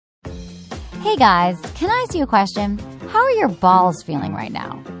Hey guys, can I ask you a question? How are your balls feeling right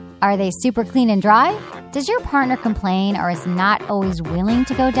now? Are they super clean and dry? Does your partner complain or is not always willing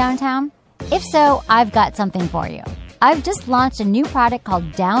to go downtown? If so, I've got something for you. I've just launched a new product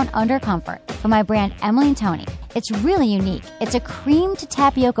called Down Under Comfort from my brand Emily & Tony. It's really unique. It's a cream to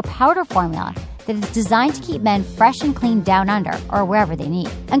tapioca powder formula that is designed to keep men fresh and clean down under or wherever they need.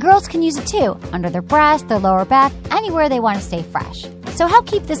 And girls can use it too, under their breast, their lower back, anywhere they want to stay fresh. So help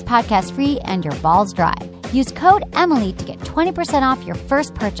keep this podcast free and your balls dry. Use code Emily to get 20% off your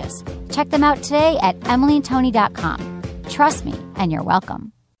first purchase. Check them out today at emilyandtony.com. Trust me, and you're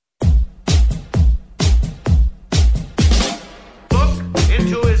welcome. Look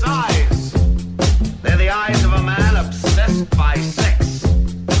into his eyes. They're the eyes of a man obsessed by sex.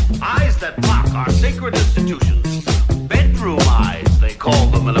 Eyes that mock our sacred institutions. Bedroom eyes, they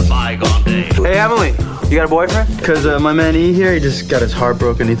called them in a bygone day. Hey, Emily, you got a boyfriend? Because my man E here, he just got his heart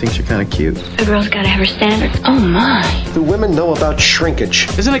broken. He thinks you're kind of cute. A girl's got to have her standards. Oh, my. Do women know about shrinkage?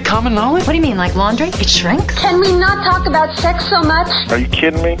 Isn't it common knowledge? What do you mean, like laundry? It shrinks? Can we not talk about sex so much? Are you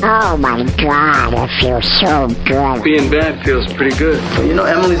kidding me? Oh my God, it feels so good. Being bad feels pretty good. But you know,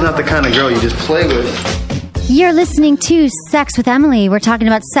 Emily's not the kind of girl you just play with. You're listening to Sex with Emily. We're talking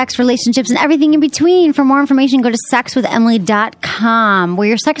about sex, relationships, and everything in between. For more information, go to sexwithemily.com, where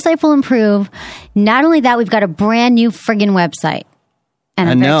your sex life will improve. Not only that, we've got a brand new friggin' website. And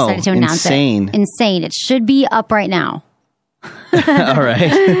I'm very excited to announce it. Insane. It should be up right now. All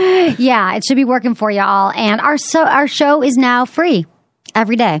right. Yeah, it should be working for you all. And our show is now free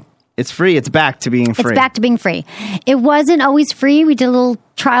every day. It's free. It's back to being free. It's back to being free. It wasn't always free. We did a little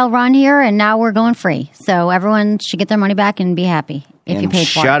trial run here, and now we're going free. So everyone should get their money back and be happy if you paid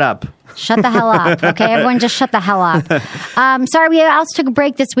for it. Shut up. Shut the hell up. Okay, everyone just shut the hell up. Sorry, we also took a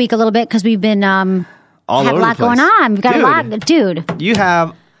break this week a little bit because we've been all have over a lot the place. going on. We've got a lot. Dude. You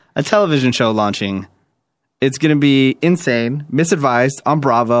have a television show launching. It's going to be insane. Misadvised on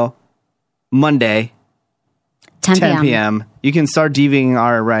Bravo, Monday, 10 p.m. You can start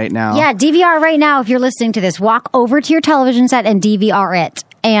DVR right now. Yeah, DVR right now if you're listening to this. Walk over to your television set and DVR it.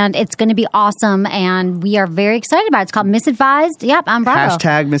 And it's going to be awesome, and we are very excited about it. It's called Misadvised. Yep, on Bravo.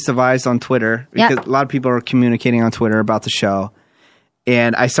 Hashtag Misadvised on Twitter. Because a lot of people are communicating on Twitter about the show.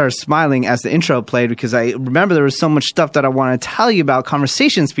 And I started smiling as the intro played because I remember there was so much stuff that I want to tell you about,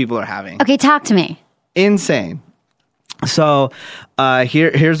 conversations people are having. Okay, talk to me. Insane. So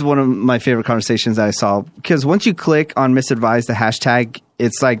here's one of my favorite conversations that I saw, because once you click on Misadvised, the hashtag,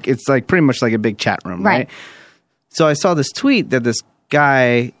 it's like pretty much like a big chat room, right? So I saw this tweet that this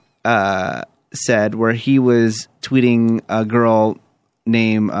guy said, where he was tweeting a girl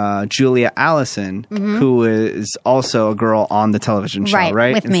named Julia Allison, who is also a girl on the television show,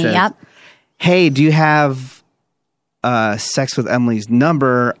 right? With and me, says, yep. Hey, do you have Sex with Emily's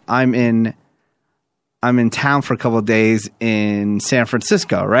number? I'm in town for a couple of days in San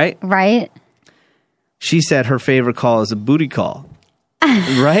Francisco, right? Right. She said her favorite call is a booty call.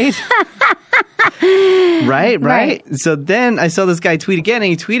 Right? Right. So then I saw this guy tweet again, and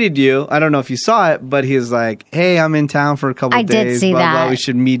he tweeted you. I don't know if you saw it, but he was like, hey, I'm in town for a couple of days. I did see that. Blah, we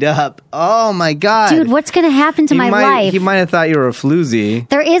should meet up. Oh, my God. Dude, what's going to happen to my life? He might have thought you were a floozy.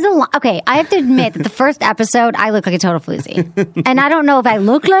 There is a lot. Okay, I have to admit that the first episode, I look like a total floozy. And I don't know if I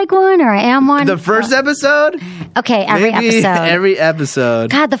look like one or I am one. The first episode? Okay, every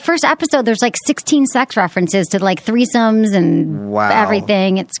episode. God, the first episode, there's like 16 sex references to like threesomes and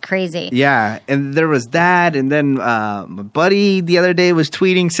everything. It's crazy. Yeah, and there was that, and then my buddy the other day was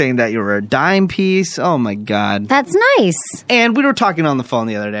tweeting saying that you were a dime piece. Oh my God. That's nice. And we were talking on the phone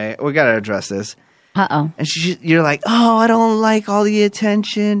the other day. We got to address this. Uh-oh. And you're like, oh, I don't like all the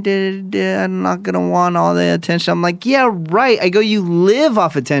attention. I'm not going to want all the attention. I'm like, yeah, right. I go, you live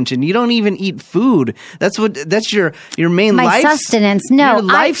off attention. You don't even eat food. That's your main life. My sustenance. No. Your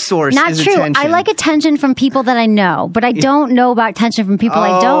life source not is true. attention. I like attention from people that I know, but I don't know about attention from people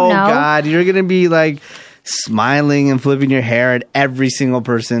I don't know. Oh, God. You're going to be like smiling and flipping your hair at every single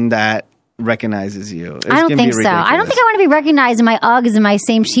person that recognizes you. I don't think so. I don't think I want to be recognized in my Uggs and my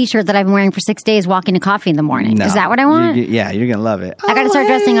same t-shirt that I've been wearing for 6 days walking to coffee in the morning. No. Is that what I want? Yeah, you're going to love it. I got to start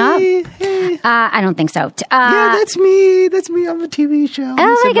dressing up? Hey. I don't think so. Yeah, that's me. That's me on the TV show.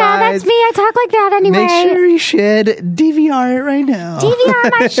 Oh my God, that's me. I talk like that anyway. Make sure you should DVR it right now.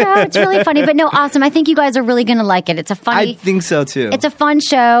 DVR my show. It's really funny. But no, awesome. I think you guys are really going to like it. It's a funny. I think so too. It's a fun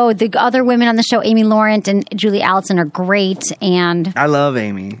show. The other women on the show, Amy Laurent and Julie Allison, are great. And I love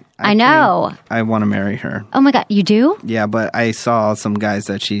Amy. I know. I want to marry her. Oh my God, you do? Yeah, but I saw some guys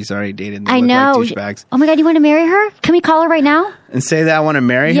that she's already dated. I know. Like douchebags. Oh my God, you want to marry her? Can we call her right now? And say that I want to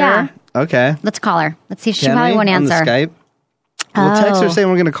marry her? Okay. Let's call her. Let's see if she probably won't answer. On the Skype? We'll text her saying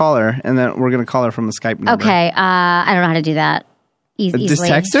we're going to call her, and then we're going to call her from a Skype number. Okay. I don't know how to do that easily. Just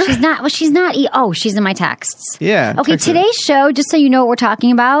text her? She's not. Well, she's not. She's in my texts. Yeah. Okay. Today's show, just so you know what we're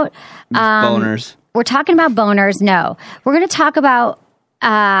talking about. Boners. We're talking about boners. No. We're going to talk about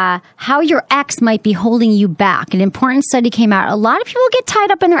how your ex might be holding you back. An important study came out. A lot of people get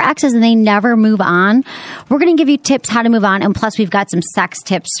tied up in their exes and they never move on. We're going to give you tips how to move on. And plus, we've got some sex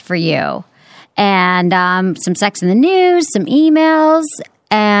tips for you. And some sex in the news, some emails,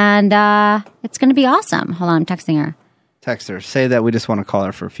 and it's going to be awesome. Hold on, I'm texting her. Text her. Say that we just want to call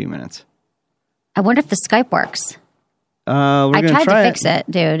her for a few minutes. I wonder if the Skype works. I tried to fix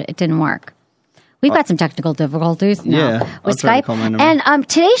it, dude. It didn't work. We've got some technical difficulties now Yeah, with I'll try to Skype. call my number. And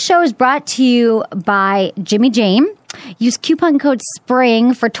today's show is brought to you by Jimmy Jane. Use coupon code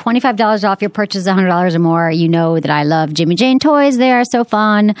SPRING for $25 off your purchase of $100 or more. You know that I love Jimmy Jane toys. They are so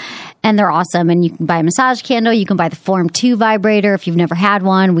fun and they're awesome. And you can buy a massage candle. You can buy the Form 2 vibrator if you've never had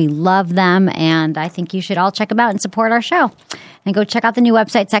one. We love them. And I think you should all check them out and support our show. And go check out the new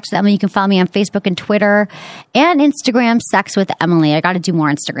website, Sex with Emily. You can follow me on Facebook and Twitter and Instagram, Sex with Emily. I got to do more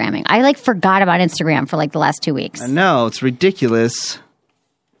Instagramming. I forgot about Instagram for the last 2 weeks. I know. It's ridiculous.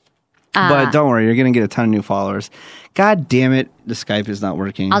 But don't worry. You're going to get a ton of new followers. God damn it. The Skype is not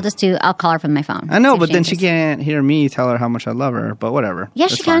working. I'll call her from my phone. I know, but then she can't hear me tell her how much I love her. But whatever.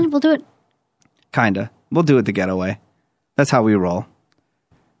 Yes, she can. We'll do it. Kinda. We'll do it the getaway. That's how we roll.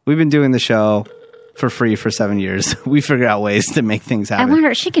 We've been doing the show for free for 7 years. We figure out ways to make things happen. I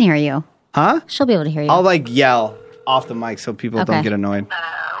wonder, she can hear you. Huh? She'll be able to hear you. I'll yell off the mic so people don't get annoyed.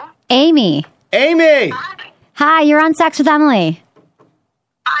 Amy. Amy! Hi, you're on Sex with Emily.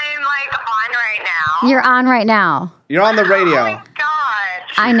 I'm on right now. You're on right now. You're on the radio. Oh my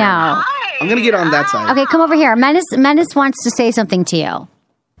gosh. I know. Hi. I'm going to get on that side. Okay, come over here. Menace wants to say something to you.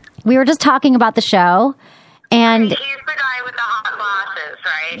 We were just talking about the show, and He's the guy with the hot glasses,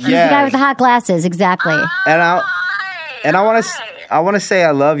 right? he's the guy with the hot glasses, exactly. And I want to say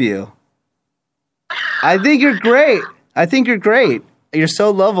I love you. I think you're great. You're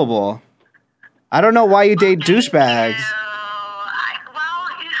so lovable. I don't know why you date douchebags.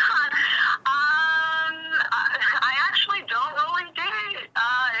 I actually don't really date.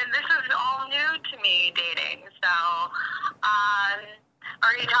 This is all new to me, dating. So,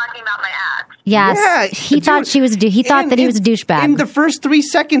 are you talking about my ex? Yes, Yeah, he thought she was. He thought that he was a douchebag. In the first 3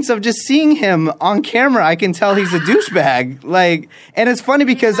 seconds of just seeing him on camera, I can tell he's a douchebag. And it's funny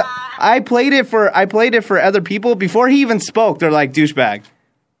because I played it for other people before he even spoke. They're like douchebag.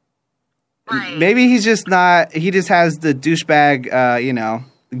 Right. Maybe he's just not. He just has the douchebag,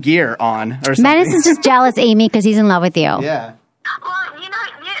 gear on or something. Menace is just jealous, Amy, because he's in love with you. Yeah. Well, I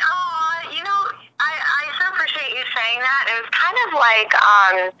so appreciate you saying that. It was kind of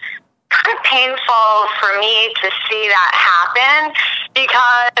painful for me to see that happen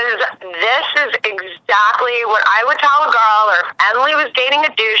because this is exactly what I would tell a girl, or if Emily was dating a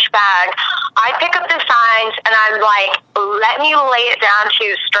douchebag, I'd pick up the signs and I'm like, let me lay it down to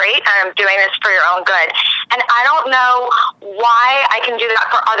you straight, and I'm doing this for your own good. And I don't know why I can do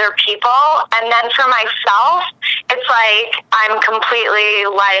that for other people, and then for myself, it's like I'm completely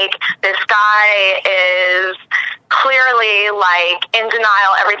this guy is clearly in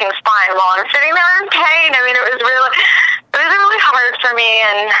denial, everything's fine, while I'm sitting there in pain. I mean, it was really hard for me,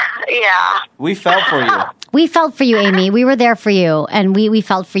 and yeah. We felt for you. We felt for you, Amy. We were there for you, and we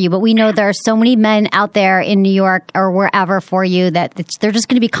felt for you. But we know there are so many men out there in New York or wherever for you that they're just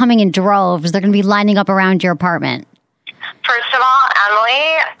going to be coming in droves. They're going to be lining up around your apartment. First of all,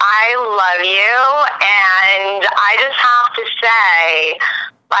 Emily, I love you, and I just have to say,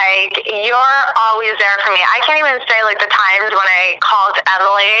 you're always there for me. I can't even say, the times when I called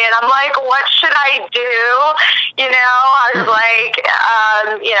Emily, and I'm like, what should I do? I was like,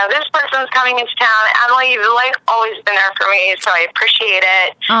 this person's coming into town. Emily, you've, always been there for me, so I appreciate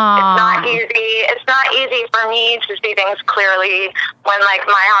it. Aww. It's not easy. It's not easy for me to see things clearly when,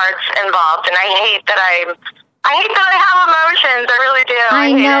 my heart's involved, and I hate that I have emotions. I really do.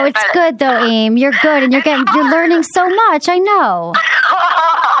 I know. It's good, though, Aim. You're good, and you're learning so much. I know.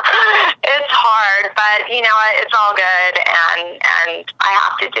 It's hard, but you know what? It's all good, and I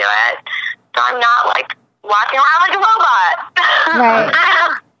have to do it. So I'm not walking around like a robot. Right.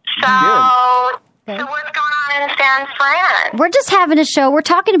 So what's going on in San Fran? We're just having a show. We're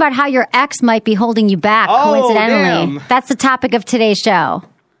talking about how your ex might be holding you back, coincidentally. Damn. That's the topic of today's show.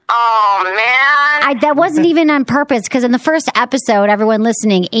 Oh, man. That wasn't even on purpose, because in the first episode, everyone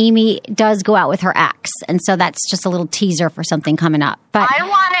listening, Amy does go out with her ex. And so that's just a little teaser for something coming up. But I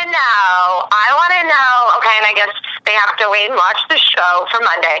want to know, okay, and I guess they have to wait and watch the show for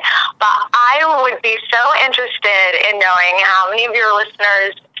Monday. But I would be so interested in knowing how many of your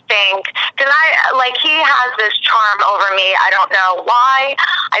listeners think, because he has this charm over me. I don't know why.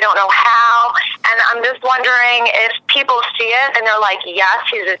 I don't know how. And I'm just wondering if people see it and they're like, yes,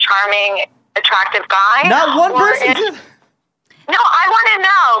 he's a charming, attractive guy. Not one person. No, I want to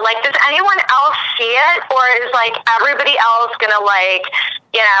know, does anyone else see it? Or is, everybody else going to,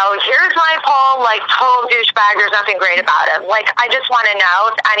 here's my poll, total douchebag, there's nothing great about him. I just want to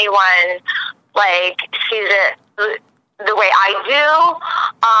know if anyone, sees it the way I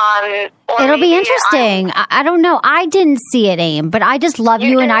do. It'll be interesting. I don't know. I didn't see it, Aim, but I just love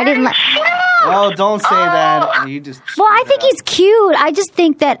you and I didn't like... Oh, don't say that. You just. Well, I think he's cute. I just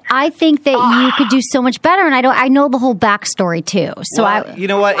think that you could do so much better, and I know the whole backstory too. So you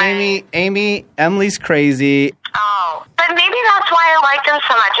know what, Emily's crazy. Oh, but maybe that's why I liked him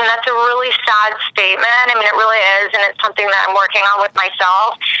so much, and that's a really sad statement. I mean, it really is, and it's something that I'm working on with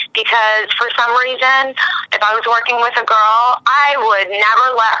myself, because for some reason, if I was working with a girl, I would never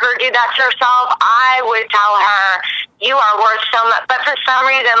let her do that to herself. I would tell her, you are worth so much, but for some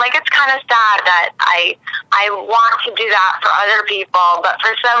reason, it's kind of sad that I want to do that for other people, but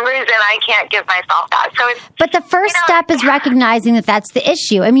for some reason, I can't give myself that. So but the first step is recognizing that that's the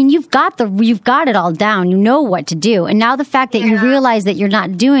issue. I mean, you've got it all down. You know what to do, and now the fact that you realize that you're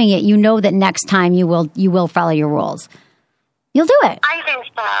not doing it, you know that next time you will follow your rules. You'll do it. I think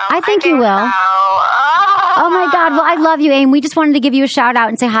so. I think you will. So. Oh my God. Well, I love you, Aim. We just wanted to give you a shout out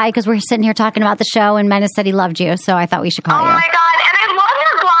and say hi because we're sitting here talking about the show, and Menace said he loved you, so I thought we should call you. Oh my God. And I love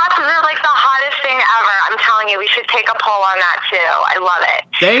your glasses. They're the hottest thing ever. I'm telling you, we should take a poll on that too. I love it.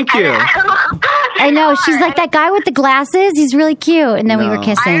 Thank you. I know. She's like, that guy with the glasses, he's really cute. And then we were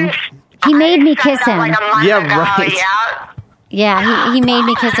kissing. He made me kiss him. Yeah, right. Yeah, he made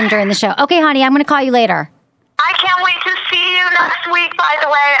me kiss him during the show. Okay, honey, I'm going to call you later. I can't wait to see you next week, by the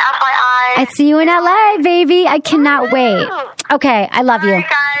way, FYI. I see you in LA, baby. I cannot wait. Okay, I love you. Bye,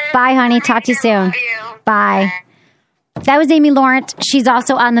 guys. Bye, honey. Talk to you soon. Love you. Bye. That was Amy Lawrence. She's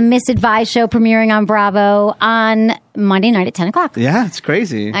also on the Misadvised show premiering on Bravo on Monday night at 10 o'clock. Yeah, it's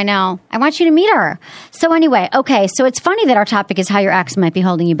crazy. I know. I want you to meet her. So anyway, okay, so it's funny that our topic is how your ex might be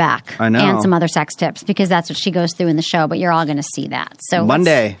holding you back. I know. And some other sex tips, because that's what she goes through in the show, but you're all going to see that. So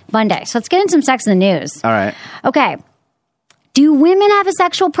Monday. So let's get into some sex in the news. All right. Okay. Do women have a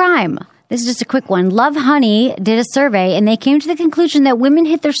sexual prime? This is just a quick one. Love Honey did a survey, and they came to the conclusion that women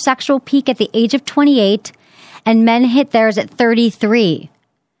hit their sexual peak at the age of 28, and men hit theirs at 33.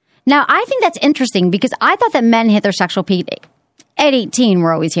 Now, I think that's interesting because I thought that men hit their sexual peak at 18,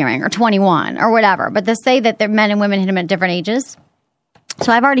 we're always hearing, or 21, or whatever. But they say that men and women hit them at different ages.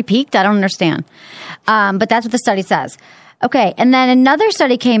 So I've already peaked? I don't understand. But that's what the study says. Okay, and then another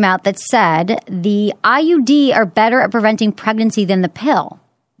study came out that said the IUD are better at preventing pregnancy than the pill.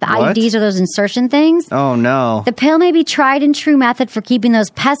 The What? IUDs are those insertion things. Oh, no. The pill may be tried and true method for keeping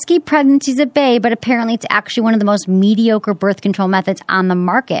those pesky pregnancies at bay, but apparently it's actually one of the most mediocre birth control methods on the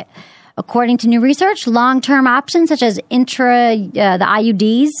market. According to new research, long-term options such as the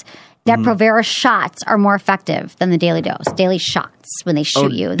IUDs, Depo-Provera shots are more effective than the daily dose. Daily shots when they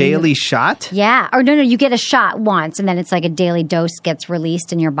shoot you. Daily shot? Yeah. Or no, you get a shot once, and then it's like a daily dose gets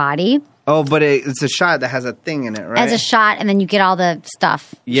released in your body. Oh, but it's a shot that has a thing in it, right? As a shot, and then you get all the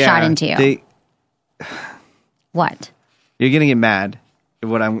stuff shot into you. What? You're going to get mad at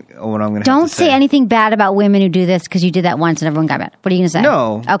what I'm going to Don't say anything bad about women who do this because you did that once and everyone got mad. What are you going to say?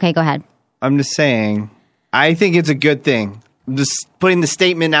 No. Okay, go ahead. I'm just saying, I think it's a good thing. I'm just putting the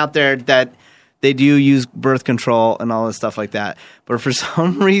statement out there that they do use birth control and all this stuff like that. But for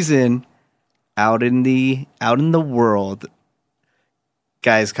some reason, out in the world,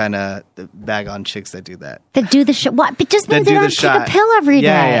 guys kind of bag on chicks that do that. That do the shot. What? It just means they don't take a pill every day.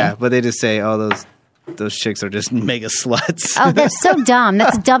 Yeah. But they just say, oh, those chicks are just mega sluts. Oh, that's so dumb.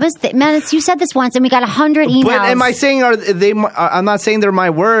 That's the dumbest thing. Man, you said this once, and we got 100 emails. But am I saying I'm not saying they're my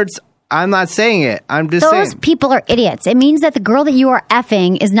words. I'm not saying it. I'm just saying. Those people are idiots. It means that the girl that you are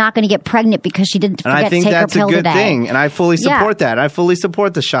effing is not going to get pregnant because she didn't forget to take her pill today. And I think that's a good thing. And I fully support that. I fully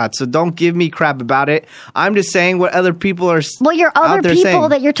support the shot. So don't give me crap about it. I'm just saying what other people are Well, your other people saying.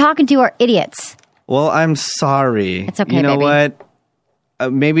 that you're talking to are idiots. Well, I'm sorry. It's okay, You know baby.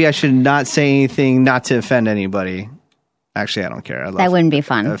 what? Maybe I should not say anything not to offend anybody. Actually, I don't care. I love That wouldn't be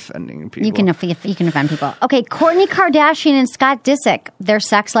fun. Offending people. You can offend people. Okay, Kourtney Kardashian and Scott Disick, their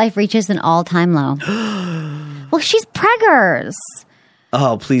sex life reaches an all-time low. Well, she's preggers.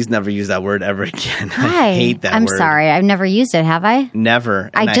 Oh, please never use that word ever again. Why? I hate that I'm word. sorry. I've never used it, have I? Never.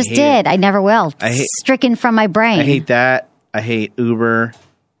 I just did. I never will. Stricken from my brain. I hate that. I hate Uber.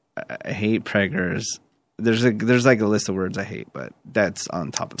 I hate preggers. there's like a list of words I hate, but that's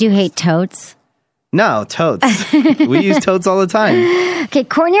on top of. Do you the hate list. totes? No, totes. We use totes all the time. Okay,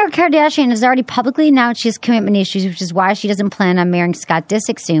 Kourtney Kardashian has already publicly announced she has commitment issues, which is why she doesn't plan on marrying Scott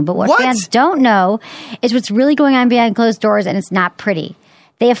Disick soon. But what fans don't know is what's really going on behind closed doors, and it's not pretty.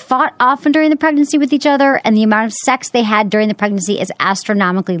 They have fought often during the pregnancy with each other, and the amount of sex they had during the pregnancy is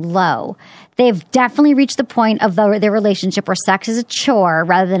astronomically low. They've definitely reached the point of their relationship where sex is a chore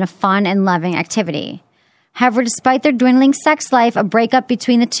rather than a fun and loving activity. However, despite their dwindling sex life, a breakup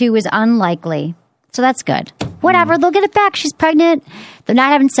between the two is unlikely. So that's good. Whatever, they'll get it back. She's pregnant. They're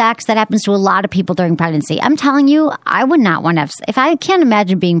not having sex. That happens to a lot of people during pregnancy. I'm telling you, I would not want to have. If I can't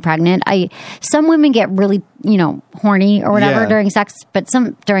imagine being pregnant, some women get really, horny or whatever during sex, but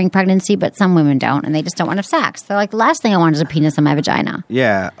during pregnancy, but some women don't, and they just don't want to have sex. They're like, the last thing I want is a penis in my vagina.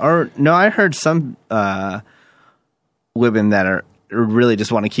 Yeah, or no, I heard some women that are really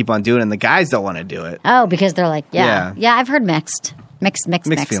just want to keep on doing it, and the guys don't want to do it. Oh, because they're like, yeah. I've heard mixed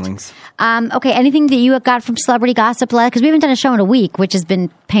feelings. Okay, anything that you got from celebrity gossip? Because we haven't done a show in a week, which has been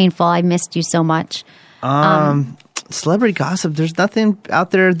painful. I missed you so much. Celebrity gossip. There's nothing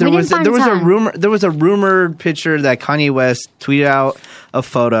out there. There was a rumored picture that Kanye West tweeted out a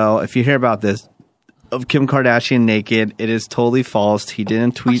photo. If you hear about this, of Kim Kardashian naked, it is totally false. He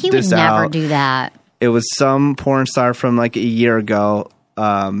didn't tweet this out. He would never do that. It was some porn star from like a year ago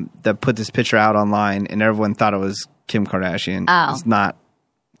that put this picture out online, and everyone thought it was Kim Kardashian. Oh. It's not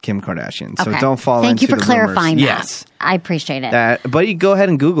Kim Kardashian. So Okay. don't fall Thank into you for the clarifying rumors. that. Yes. I appreciate it. But you go ahead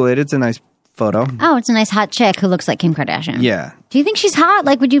and Google it. It's a nice photo. Oh, it's a nice hot chick who looks like Kim Kardashian. Yeah. Do you think she's hot?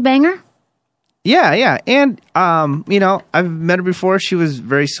 Like, would you bang her? Yeah. And, I've met her before. She was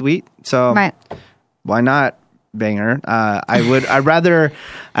very sweet. So Right. why not bang her? I'd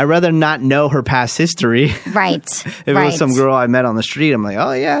rather not know her past history. Right. If it was some girl I met on the street, I'm like,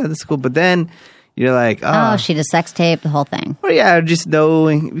 oh yeah, that's cool. But then you're like, Oh, she did a sex tape, the whole thing. Well, yeah, just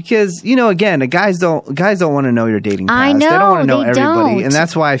knowing because again, the guys don't want to know your dating past. I know, they don't want to know they everybody, don't. and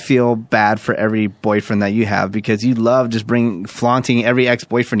that's why I feel bad for every boyfriend that you have because you love just flaunting every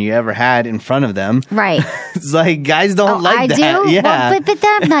ex-boyfriend you ever had in front of them. Right. It's like guys don't like I that. do? Yeah, Well, but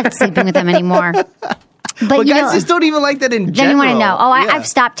I'm not sleeping with them anymore. But guys just don't even like that in then general. you want to know. Oh, Yeah. I've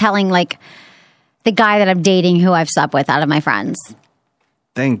stopped telling like the guy that I'm dating who I've slept with out of my friends.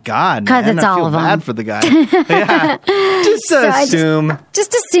 Thank God, 'Cause man. it's I all feel of them. bad for the guy. Yeah, just assume.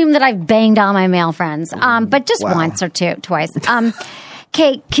 Just assume that I've banged all my male friends, but just Wow. once or twice.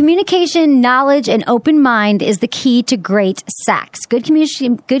 Okay, communication, knowledge, and open mind is the key to great sex. Good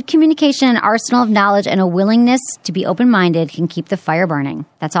communication, an arsenal of knowledge, and a willingness to be open-minded can keep the fire burning.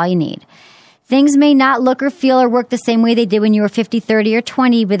 That's all you need. Things may not look or feel or work the same way they did when you were 50, 30, or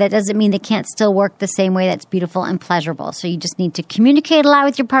 20, but that doesn't mean they can't still work the same way that's beautiful and pleasurable. So you just need to communicate a lot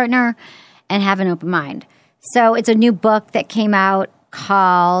with your partner and have an open mind. So it's a new book that came out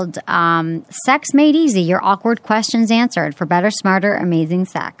called Sex Made Easy, Your Awkward Questions Answered for Better, Smarter, Amazing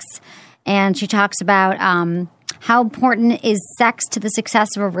Sex. And she talks about how important is sex to the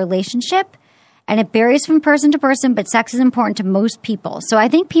success of a relationship. And it varies from person to person, but sex is important to most people. So I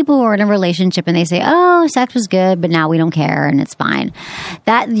think people who are in a relationship and they say, oh, sex was good, but now we don't care and it's fine,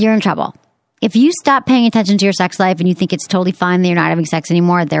 that you're in trouble. If you stop paying attention to your sex life and you think it's totally fine that you're not having sex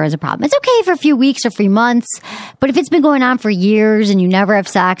anymore, there is a problem. It's okay for a few weeks or a few months, but if it's been going on for years and you never have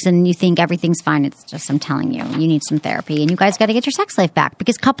sex and you think everything's fine, it's just, I'm telling you, you need some therapy and you guys got to get your sex life back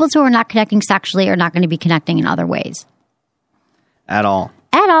because couples who are not connecting sexually are not going to be connecting in other ways. At all.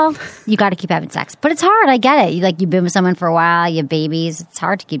 You got to keep having sex. But it's hard. I get it. You've been with someone for a while. You have babies. It's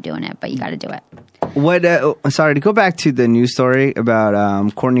hard to keep doing it, but you got to do it. Sorry, to go back to the news story about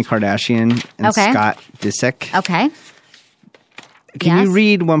Kourtney Kardashian and Scott Disick. Okay. Can you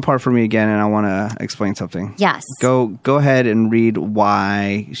read one part for me again? And I want to explain something. Yes. Go ahead and read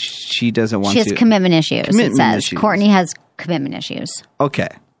why she doesn't want to. She has commitment issues. Commitment it says issues. Kourtney has commitment issues. Okay.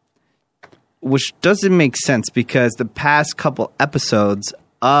 Which doesn't make sense because the past couple episodes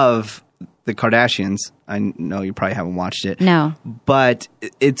of the Kardashians, I know you probably haven't watched it. No. But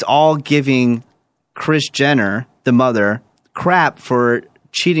it's all giving Kris Jenner, the mother, crap for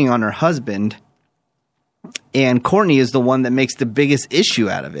cheating on her husband. And Kourtney is the one that makes the biggest issue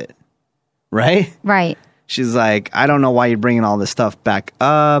out of it. Right? Right. She's like, I don't know why you're bringing all this stuff back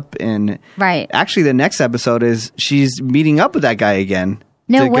up. And right. Actually, the next episode is she's meeting up with that guy again.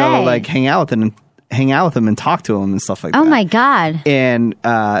 No to way. go like hang out with him and talk to him and stuff like that. Oh my God. And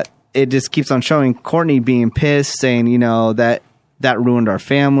it just keeps on showing Kourtney being pissed, saying, that ruined our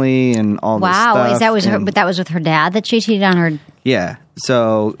family and all this stuff. Wow. But that was with her dad that she cheated on her. Yeah.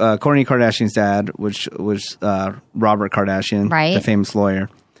 So Kourtney Kardashian's dad, which was Robert Kardashian, right. the famous lawyer,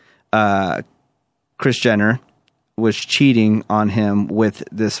 Kris Jenner was cheating on him with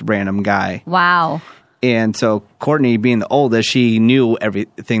this random guy. Wow. And so Kourtney, being the oldest, she knew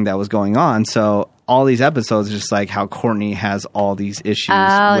everything that was going on. So all these episodes are just like how Kourtney has all these issues.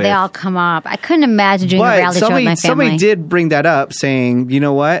 Oh, they all come up. I couldn't imagine doing a reality show with my family. Somebody did bring that up, saying, you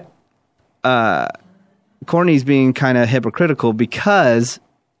know what? Kourtney's being kind of hypocritical because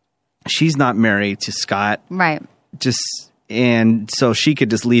she's not married to Scott. Right. And so she could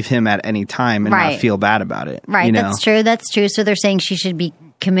just leave him at any time and not feel bad about it. Right. You know? That's true. So they're saying she should be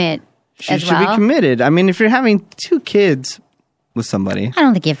committed. She should be committed. I mean, if you're having 2 kids with somebody, I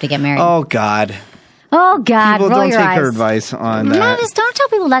don't think you have to get married. Oh God. Roll People don't your take eyes. her advice on that. Just don't tell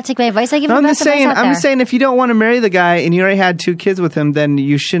people not to take my advice. I give them I'm the just best advice out there. I'm just saying, if you don't want to marry the guy and you already had 2 kids with him, then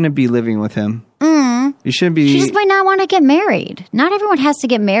you shouldn't be living with him. You shouldn't be. She just might not want to get married. Not everyone has to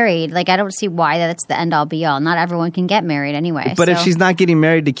get married. Like, I don't see why that's the end all be all. Not everyone can get married anyway. But if she's not getting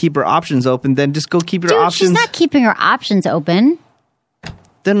married to keep her options open, then just go keep your options. She's not keeping her options open.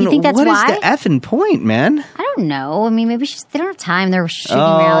 Then you think that's what why? is the effing point, man? I don't know. I mean, maybe they don't have time. They're shooting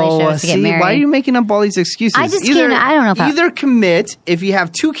reality shows to get married. Why are you making up all these excuses? I just can't. I don't know. Either commit if you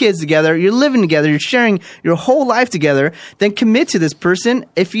have 2 kids together, you're living together, you're sharing your whole life together. Then commit to this person.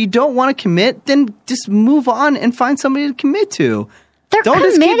 If you don't want to commit, then just move on and find somebody to commit to. They're don't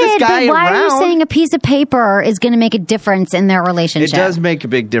committed, just keep this guy but why around. are you saying a piece of paper is going to make a difference in their relationship? It does make a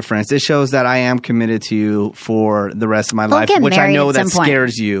big difference. It shows that I am committed to you for the rest of my life, get which I married know at that some point.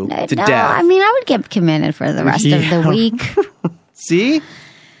 scares you to death. I mean, I would get committed for the rest of the week. See?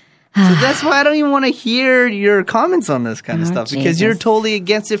 So that's why I don't even want to hear your comments on this kind of stuff, because you're totally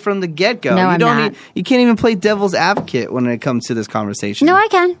against it from the get-go. No, I'm not. You can't even play devil's advocate when it comes to this conversation. No, I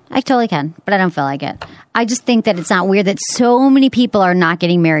can. I totally can. But I don't feel like it. I just think that it's not weird that so many people are not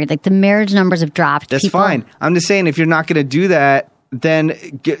getting married. Like, the marriage numbers have dropped. That's fine. I'm just saying, if you're not going to do that, then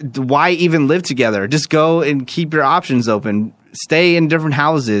why even live together? Just go and keep your options open. Stay in different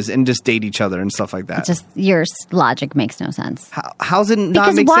houses and just date each other and stuff like that. Just your logic makes no sense. How's it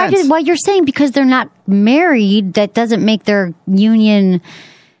not make sense? Because what you're saying, because they're not married, that doesn't make their union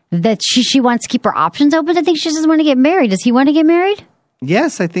that she wants to keep her options open. I think she doesn't want to get married. Does he want to get married?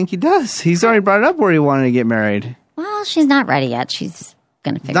 Yes, I think he does. He's already brought it up where he wanted to get married. Well, she's not ready yet. She's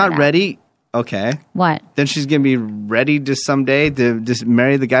going to figure it out. Not ready? Okay. What? Then she's going to be ready just someday to just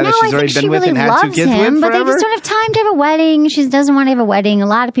marry the guy that she's already been with really and had 2 kids with but forever? they just don't have time to have a wedding. She doesn't want to have a wedding. A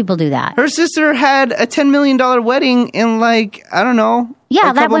lot of people do that. Her sister had a $10 million wedding in, like, I don't know.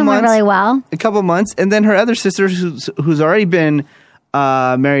 Yeah, that one went really well. A couple months. And then her other sister, who's already been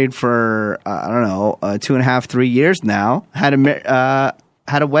married for, I don't know, 2.5, 3 years now, had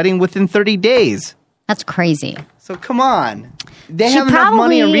a wedding within 30 days. That's crazy. So come on. They She have enough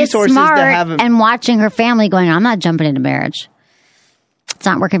money and probably is resources smart to have and watching her family going, I'm not jumping into marriage. It's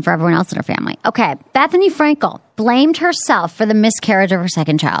not working for everyone else in her family. Okay, Bethany Frankel blamed herself for the miscarriage of her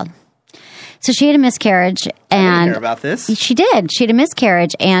second child. So she had a miscarriage, and I didn't hear about this. She did. She had a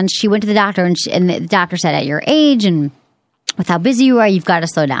miscarriage, and she went to the doctor, and the doctor said, at your age and with how busy you are, you've got to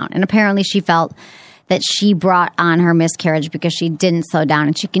slow down. And apparently she felt that she brought on her miscarriage because she didn't slow down,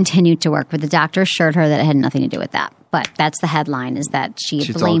 and she continued to work. But the doctor assured her that it had nothing to do with that. But that's the headline, is that she's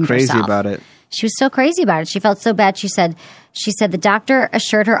blamed crazy herself. about it. She was so crazy about it. She felt so bad. She said the doctor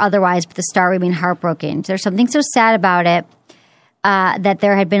assured her otherwise, but the star remained heartbroken. There's something so sad about it that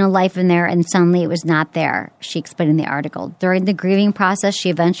there had been a life in there, and suddenly it was not there, she explained in the article. During the grieving process, she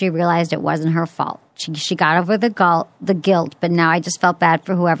eventually realized it wasn't her fault. She got over the guilt, but now I just felt bad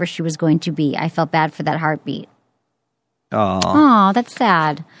for whoever she was going to be. I felt bad for that heartbeat. Oh, that's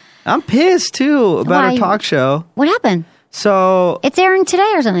sad. I'm pissed, too, about her talk show. What happened? So it's airing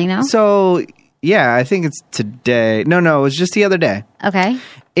today or something, no? So, yeah, I think it's today. No, it was just the other day. Okay.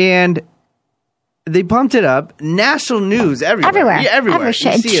 And they bumped it up. National news everywhere. Yeah, everywhere. You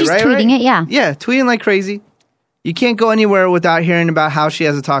see She's it, right? tweeting it, yeah. Yeah, tweeting like crazy. You can't go anywhere without hearing about how she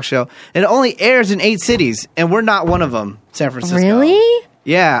has a talk show. And it only airs in 8 cities, and we're not one of them, San Francisco. Really?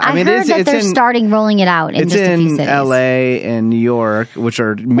 Yeah. I mean, heard that they're starting rolling it out in just a few cities. It's in L.A. and New York, which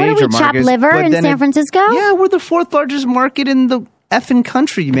are major markets. Chop liver in San Francisco? Yeah, we're the 4th largest market in the effing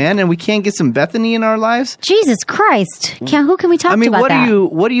country, man, and we can't get some Bethany in our lives. Jesus Christ! Who can we talk to about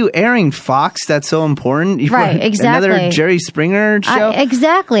that? What are you airing, Fox? That's so important, right? Exactly. Another Jerry Springer show,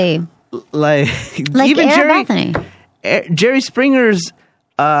 exactly. Like even Bethany. Jerry Springer's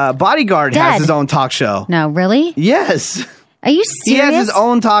bodyguard has his own talk show. No, really? Yes. Are you serious? He has his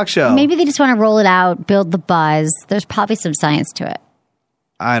own talk show. Maybe they just want to roll it out, build the buzz. There's probably some science to it.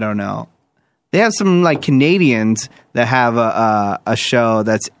 I don't know. They have some like Canadians that have a show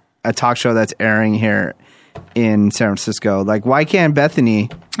that's a talk show that's airing here in San Francisco. Like, why can't Bethany?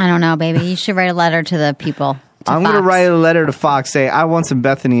 I don't know, baby. You should write a letter to the people. I'm going to write a letter to Fox, say, I want some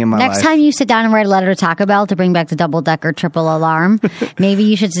Bethany in my life. Next time you sit down and write a letter to Taco Bell to bring back the double-decker triple alarm, maybe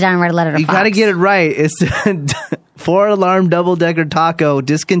you should sit down and write a letter to Fox. You got to get it right. It's 4-alarm double-decker taco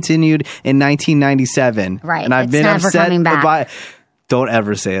discontinued in 1997. Right. And I've It's been never upset. coming back. Don't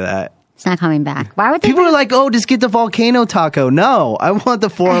ever say that. It's not coming back. Why would they? People are like, oh, just get the volcano taco. No, I want the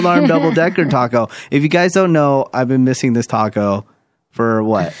 4-alarm double-decker taco. If you guys don't know, I've been missing this taco for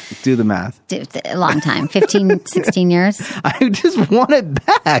what? Do the math. A long time. 15, 16 years. I just want it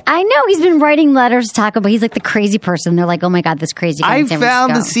back. I know. He's been writing letters to Taco Bell. He's like the crazy person. They're like, oh my God, this crazy guy I in San found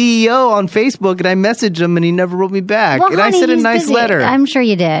the Francisco. CEO on Facebook and I messaged him and he never wrote me back. Well, and honey, I sent a he's nice busy. letter. I'm sure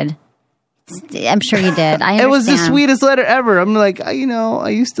you did. I'm sure you did. I understand. It was the sweetest letter ever. I'm like, I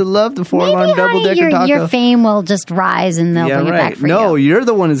used to love the 4-alarm double-decker taco. Your fame will just rise and they'll bring it back for you. No, you're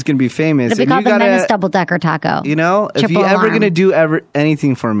the one who's going to be famous. It'll be called the Menace double-decker taco. You know, if Triple you're ever alarm. going to do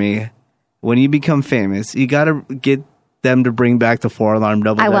anything for me, when you become famous, you got to get them to bring back the 4-alarm I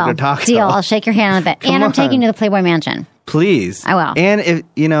double-decker will. taco. Deal. I'll shake your hand on that. And I'm taking you to the Playboy Mansion. Please. I will. And if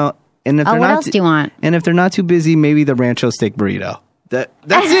and if they're what not else do you want? And if they're not too busy, maybe the Rancho steak burrito. That's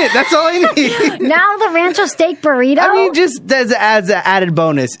it. That's all I need. Now the Rancho steak burrito? I mean, just as an added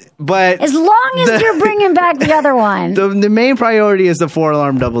bonus. But as long as you're bringing back the other one. The main priority is the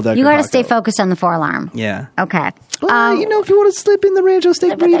 4-alarm double-decker You got to taco. stay focused on the 4-alarm. Yeah. Okay. Well, if you want to slip in the Rancho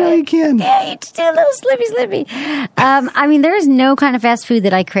steak burrito, you can. Yeah, just do a little slippy. I mean, there is no kind of fast food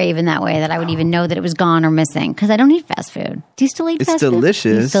that I crave in that way that I would even know that it was gone or missing because I don't eat fast food. Do you still eat fast food? It's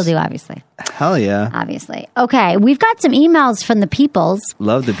delicious. You still do, obviously. Hell yeah. Obviously. Okay, we've got some emails from the peoples.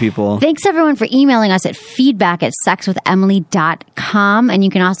 Love the people. Thanks, everyone, for emailing us at feedback@sexwithemily.com. And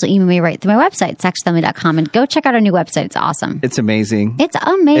you can also email me right through my website, sexwithemily.com. And go check out our new website. It's awesome. It's amazing. It's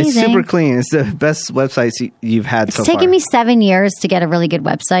amazing. It's super clean. It's the best website you've had so far. It's taken me 7 years to get a really good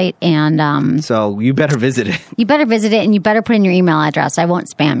website. And so you better visit it. You better visit it, and you better put in your email address. I won't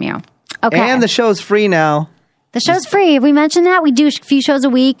spam you. Okay. And the show's free now. The show's free. Have we mentioned that? We do a few shows a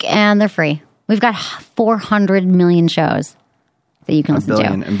week, and they're free. We've got 400 million shows that you can listen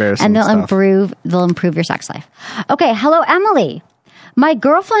to. Embarrassing and they'll stuff. improve your sex life. Okay, hello, Emily. My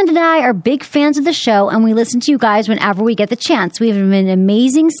girlfriend and I are big fans of the show, and we listen to you guys whenever we get the chance. We have an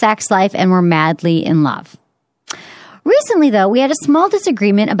amazing sex life, and we're madly in love. Recently, though, we had a small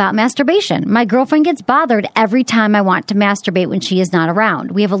disagreement about masturbation. My girlfriend gets bothered every time I want to masturbate when she is not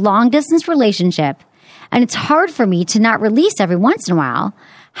around. We have a long-distance relationship, and it's hard for me to not release every once in a while.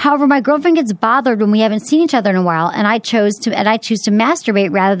 However, my girlfriend gets bothered when we haven't seen each other in a while, and I choose to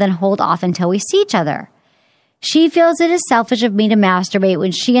masturbate rather than hold off until we see each other. She feels it is selfish of me to masturbate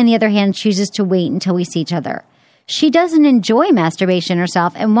when she, on the other hand, chooses to wait until we see each other. She doesn't enjoy masturbation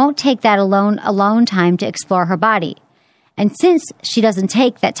herself and won't take that alone time to explore her body. And since she doesn't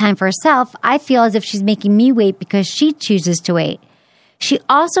take that time for herself, I feel as if she's making me wait because she chooses to wait. She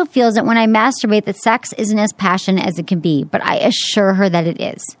also feels that when I masturbate, that sex isn't as passionate as it can be, but I assure her that it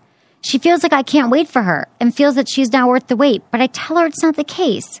is. She feels like I can't wait for her and feels that she's not worth the wait, but I tell her it's not the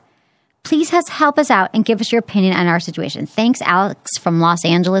case. Please help us out and give us your opinion on our situation. Thanks, Alex from Los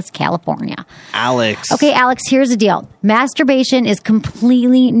Angeles, California. Alex. Okay, Alex, here's the deal. Masturbation is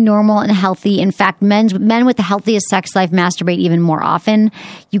completely normal and healthy. In fact, men with the healthiest sex life masturbate even more often.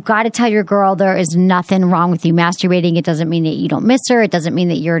 You got to tell your girl there is nothing wrong with you masturbating. It doesn't mean that you don't miss her. It doesn't mean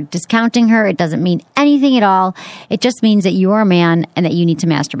that you're discounting her. It doesn't mean anything at all. It just means that you are a man and that you need to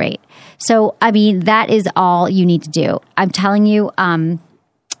masturbate. So, I mean, that is all you need to do. I'm telling you,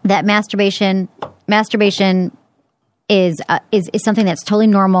 that masturbation is something that's totally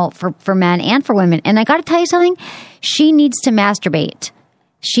normal for men and for women. And I got to tell you something. She needs to masturbate.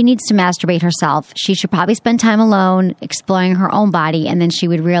 She needs to masturbate herself. She should probably spend time alone exploring her own body, and then she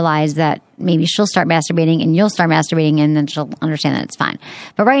would realize that maybe she'll start masturbating and you'll start masturbating, and then she'll understand that it's fine.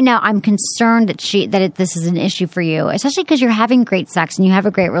 But right now, I'm concerned that this is an issue for you, especially because you're having great sex and you have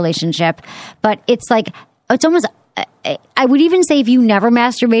a great relationship. But it's almost. I would even say if you never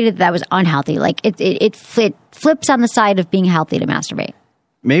masturbated, that was unhealthy. Like it flips on the side of being healthy to masturbate.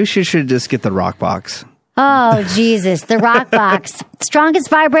 Maybe she should just get the rock box. Oh, Jesus. The rock box. Strongest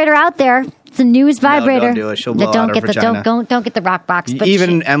vibrator out there. It's the newest vibrator. No, don't do it. She'll blow out her vagina. Don't get the rock box. But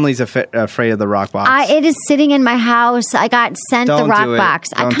even Emily's afraid of the rock box. It is sitting in my house. I got sent the rock box.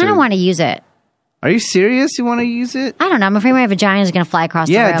 I kind of want to use it. Are you serious? You want to use it? I don't know. I'm afraid my vagina is going to fly across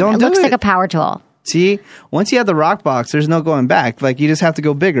the room. Don't it do looks it. like a power tool. See, once you have the rock box, there's no going back. Like, you just have to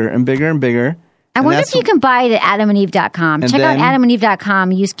go bigger and bigger and bigger. I wonder if you can buy it at adamandeve.com. Check out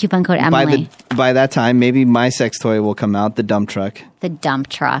adamandeve.com. Use coupon code Emily. By that time, maybe my sex toy will come out, the dump truck. The dump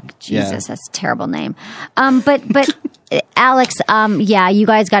truck. Jesus, that's a terrible name. But Alex, you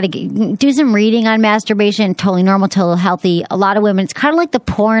guys got to do some reading on masturbation. Totally normal, totally healthy. A lot of women, it's kind of like the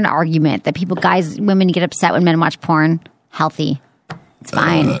porn argument that women get upset when men watch porn. Healthy. It's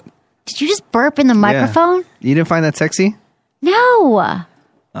fine. Did you just burp in the microphone? Yeah. You didn't find that sexy? No.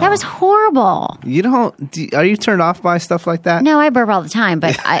 That was horrible. You don't? Are you turned off by stuff like that? No, I burp all the time,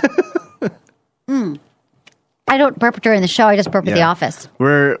 but I don't burp during the show. I just burp at the office.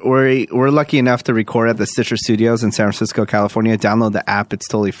 We're lucky enough to record at the Stitcher Studios in San Francisco, California. Download the app; it's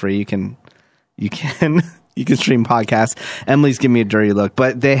totally free. You can stream podcasts. Emily's giving me a dirty look,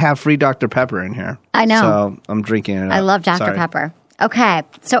 but they have free Dr. Pepper in here. I know. So I'm drinking it. I love Dr. Pepper. Okay,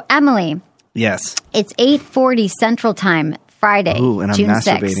 so Emily. Yes. It's 8:40 Central Time. Friday, Ooh, and I'm June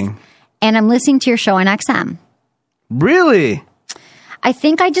masturbating. 6th. And I'm listening to your show on XM. Really? I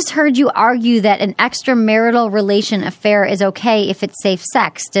think I just heard you argue that an extramarital relation affair is okay if it's safe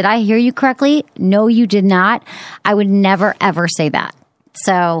sex. Did I hear you correctly? No, you did not. I would never, ever say that.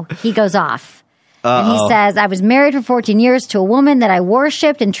 So he goes off. And he says, I was married for 14 years to a woman that I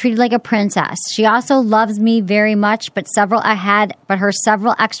worshipped and treated like a princess. She also loves me very much, but her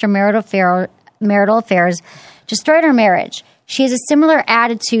several extramarital affairs destroyed our marriage. She has a similar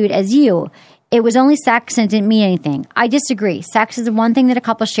attitude as you. It was only sex and it didn't mean anything. I disagree. Sex is the one thing that a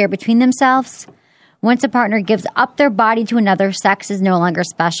couple share between themselves. Once a partner gives up their body to another, sex is no longer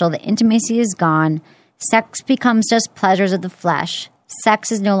special. The intimacy is gone. Sex becomes just pleasures of the flesh.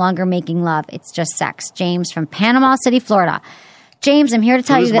 Sex is no longer making love. It's just sex. James from Panama City, Florida. James, I'm here to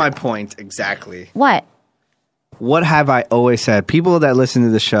tell you that... Here's my point, exactly. What? What have I always said? People that listen to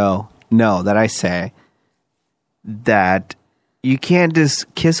the show know that I say that you can't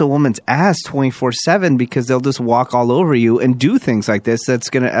just kiss a woman's ass 24/7 because they'll just walk all over you and do things like this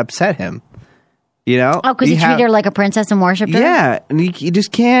that's going to upset him. You know? Oh, because you treated her like a princess and worshipped her? Yeah. And you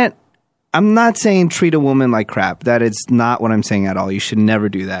just can't. I'm not saying treat a woman like crap. That is not what I'm saying at all. You should never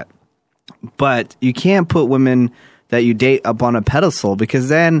do that. But you can't put women that you date up on a pedestal because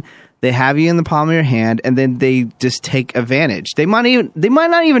then they have you in the palm of your hand and then they just take advantage. They might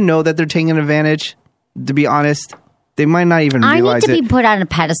not even know that they're taking advantage. To be honest, they might not even realize it. I need to be put on a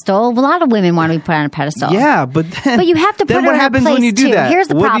pedestal. A lot of women want to be put on a pedestal. Yeah, but you have to put her in a place too. Then what happens when you do that? Here's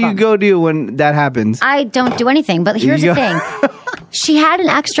the problem. What do you go do when that happens? I don't do anything, but here's the thing. She had an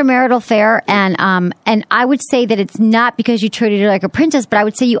extramarital affair, and I would say that it's not because you treated her like a princess, but I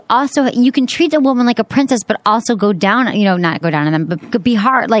would say you can treat a woman like a princess, but also go down, not go down on them, but be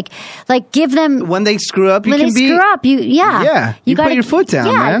hard, like give them when they screw up. You put your foot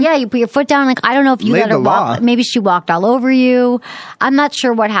down. Man. You put your foot down. Like I don't know if you let her walk. Maybe she walked all over you. I'm not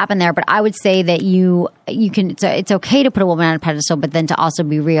sure what happened there, but I would say that you can. It's okay to put a woman on a pedestal, but then to also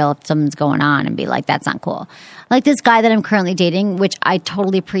be real if something's going on and be like, that's not cool. Like this guy that I'm currently dating, which I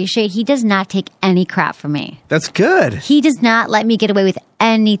totally appreciate, he does not take any crap from me. That's good. He does not let me get away with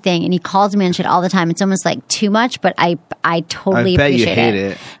anything, and he calls me on shit all the time. It's almost like too much, but I totally appreciate it. I bet you hate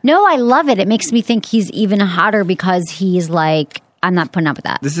it. No, I love it. It makes me think he's even hotter because he's like, I'm not putting up with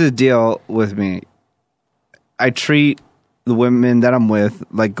that. This is a deal with me. I treat the women that I'm with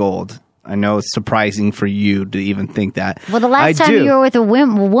like gold. I know it's surprising for you to even think that. Well, the last time you were with a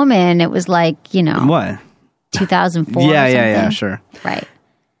woman, it was like, What? 2004 yeah, sure. Right.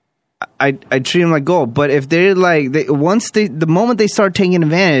 I treat them like gold, but if they're like, the moment they start taking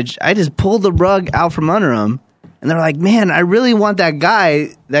advantage, I just pull the rug out from under them, and they're like, man, I really want that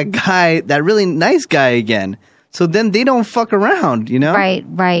really nice guy again. So then they don't fuck around,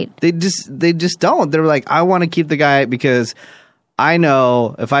 Right. They just don't. They're like, I want to keep the guy because I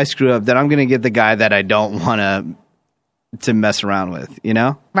know if I screw up, that I'm going to get the guy that I don't want to mess around with,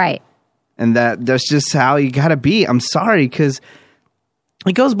 Right. And that's just how you got to be. I'm sorry, because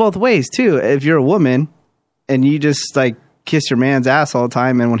it goes both ways, too. If you're a woman and you just, like, kiss your man's ass all the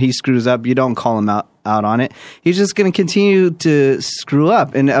time, and when he screws up, you don't call him out on it, he's just going to continue to screw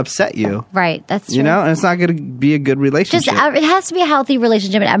up and upset you. Right. That's true. And it's not going to be a good relationship. It has to be a healthy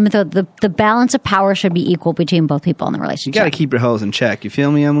relationship. And the balance of power should be equal between both people in the relationship. You got to keep your hoes in check. You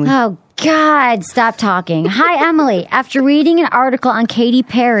feel me, Emily? Oh, God. Stop talking. Hi, Emily. After reading an article on Katy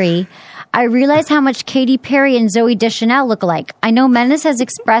Perry, I realized how much Katy Perry and Zooey Deschanel look alike. I know Menace has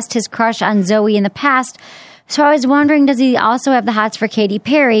expressed his crush on Zooey in the past, so I was wondering, does he also have the hots for Katy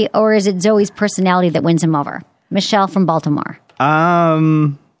Perry, or is it Zooey's personality that wins him over? Michelle from Baltimore.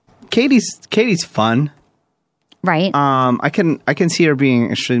 Katie's fun. Right. I can see her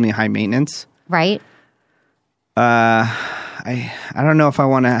being extremely high maintenance. Right. I I don't know if I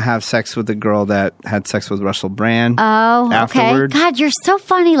want to have sex with the girl that had sex with Russell Brand. Oh, afterwards. okay. God, you're so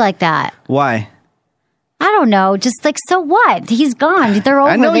funny like that. Why? I don't know. Just like, so what? He's gone. They're over.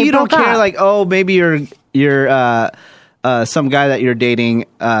 I know they you don't broke care. up. Like, oh, maybe you're some guy that you're dating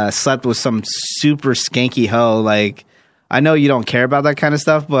slept with some super skanky hoe. Like, I know you don't care about that kind of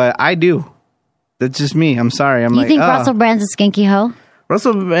stuff, but I do. That's just me. I'm sorry. You think Russell Brand's a skanky hoe?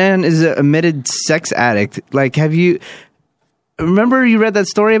 Russell Brand is an admitted sex addict. Like, remember you read that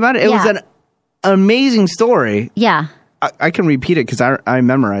story about it? It was an amazing story. Yeah. I can repeat it because I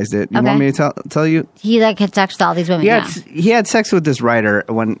memorized it. You want me to tell you? He like had sex with all these women. He had sex with this writer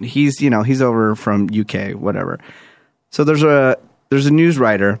when he's over from UK, whatever. So there's a news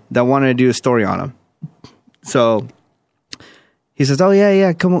writer that wanted to do a story on him. So he says, "Oh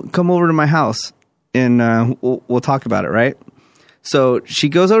yeah, come over to my house and we'll talk about it, right?" So she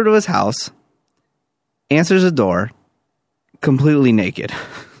goes over to his house, answers the door, completely naked,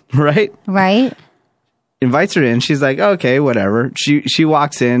 right? Right. Invites her in. She's like, okay, whatever. She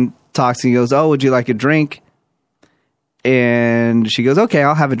walks in, talks, and he goes, "Oh, would you like a drink?" And she goes, "Okay,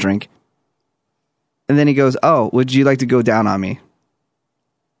 I'll have a drink." And then he goes, "Oh, would you like to go down on me?"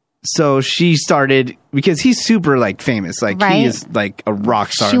 So she started, because he's super like famous, like he is like a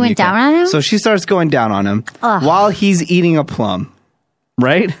rock star. She went down on him? So she starts going down on him while he's eating a plum,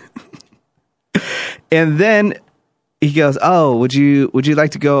 right? And then he goes, "Oh, would you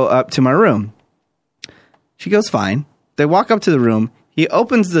like to go up to my room?" She goes, "Fine." They walk up to the room. He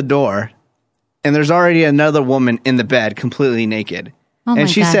opens the door, and there's already another woman in the bed, completely naked. And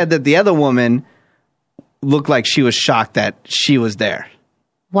she said that the other woman looked like she was shocked that she was there.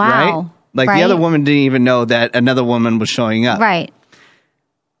 Wow. Right? Like the other woman didn't even know that another woman was showing up. Right.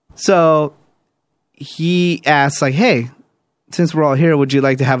 So he asks, like, "Hey, since we're all here, would you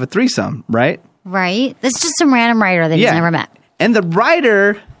like to have a threesome?" Right? Right. That's just some random writer that he's never met. And the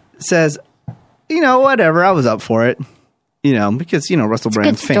writer says, "Whatever, I was up for it." Because, Russell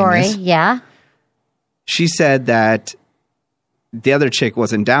Brand's good story. famous. Yeah. She said that the other chick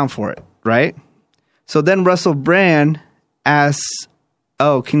wasn't down for it, right? So then Russell Brand asks,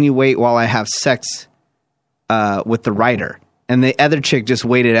 "Oh, can you wait while I have sex with the writer?" And the other chick just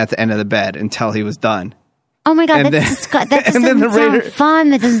waited at the end of the bed until he was done. Oh my God, that just doesn't sound fun.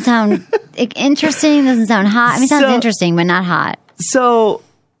 That doesn't sound interesting. Doesn't sound hot. I mean, it sounds interesting, but not hot. So...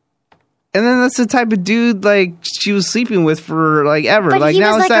 And then that's the type of dude like she was sleeping with for like ever. But like he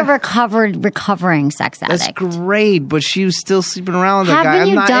now was it's like a recovering sex addict. That's great, but she was still sleeping around with that guy. Haven't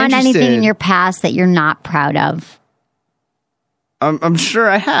you I'm not done interested. anything in your past that you're not proud of? I'm sure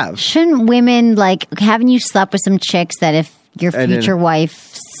I have. Shouldn't women haven't you slept with some chicks that if your future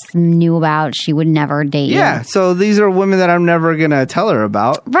wife knew about, she would never date you? Yeah, so these are women that I'm never going to tell her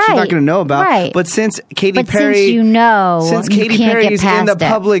about. Right. She's not going to know about. Right. But since Katy since Perry... since Katy Perry is in the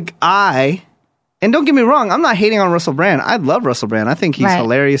public eye... And don't get me wrong, I'm not hating on Russell Brand. I love Russell Brand. I think he's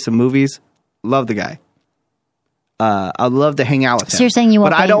hilarious in movies. Love the guy. I'd love to hang out with him. So you're saying you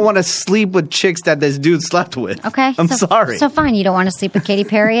won't But I don't want to sleep with chicks that this dude slept with. Okay. I'm sorry. So fine, you don't want to sleep with Katy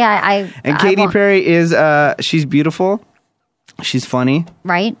Perry? And Katy Perry is, she's beautiful. She's funny.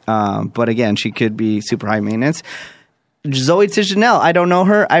 Right. But again, she could be super high maintenance. Zoe Deschanel, I don't know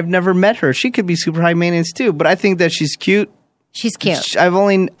her. I've never met her. She could be super high maintenance too. But I think that she's cute. She's cute. I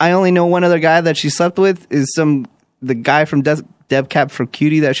only know one other guy that she slept with is the guy from Deb Cap for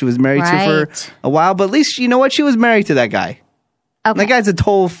Cutie that she was married to for a while. But at least you know what, she was married to that guy. Okay. That guy's a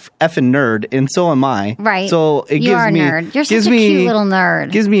total effing nerd, and so am I. Right. So it you are a nerd. You're such a cute little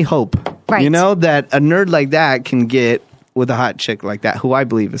nerd. Gives me hope. Right. You know that a nerd like that can get with a hot chick like that, who I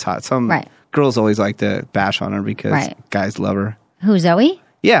believe is hot. Some girls always like to bash on her because guys love her. Who, Zoe?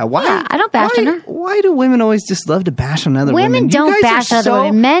 Yeah, why? Yeah, I don't bash on her. Why do women always just love to bash on other women? Women don't bash other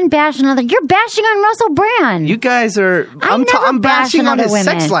women. Men bash on other. You're bashing on Russell Brand. You guys are. I'm bashing on his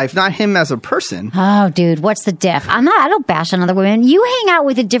sex life, not him as a person. Oh, dude, what's the diff? I don't bash on other women. You hang out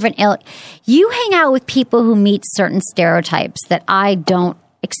with a different ilk. You hang out with people who meet certain stereotypes that I don't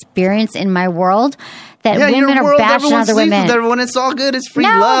experience in my world. That women are bashing other women. With everyone, it's all good. It's free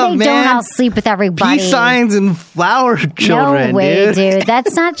love, man. No, they don't all sleep with everybody. Peace signs and flower children. No way, dude.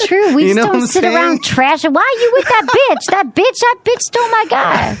 That's not true. We just don't sit around trashing. Why are you with that bitch? That bitch stole my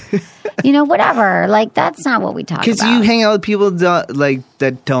guy. Whatever. Like, that's not what we talk about. Because you hang out with people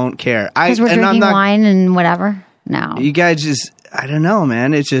that don't care. Because we're drinking wine and whatever. No. You guys just... I don't know,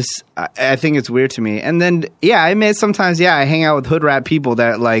 man. It's just... I think it's weird to me. And then, I admit sometimes, I hang out with hood rat people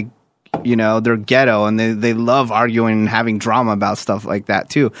that, they're ghetto and they love arguing and having drama about stuff like that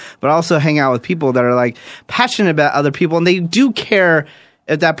too. But I also hang out with people that are passionate about other people and they do care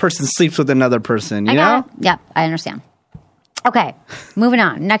if that person sleeps with another person, you know? Yep, I understand. Okay, moving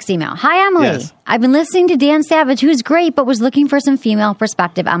on. Next email. Hi, Emily. Yes. I've been listening to Dan Savage, who's great, but was looking for some female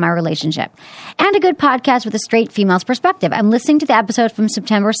perspective on my relationship and a good podcast with a straight female's perspective. I'm listening to the episode from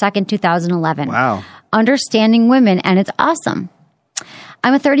September 2nd, 2011. Wow. Understanding Women, and it's awesome.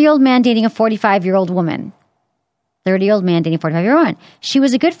 I'm a 30-year-old man dating a 45-year-old woman. 30-year-old man dating a 45-year-old woman. She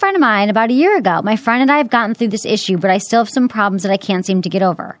was a good friend of mine about a year ago. My friend and I have gotten through this issue, but I still have some problems that I can't seem to get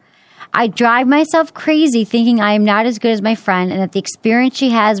over. I drive myself crazy thinking I am not as good as my friend and that the experience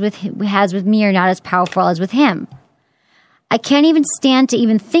she has with me are not as powerful as with him. I can't even stand to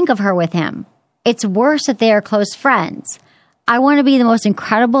even think of her with him. It's worse that they are close friends. I want to be the most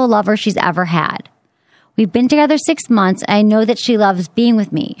incredible lover she's ever had. We've been together 6 months, and I know that she loves being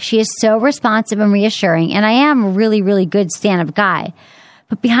with me. She is so responsive and reassuring, and I am a really, really good stand-up guy.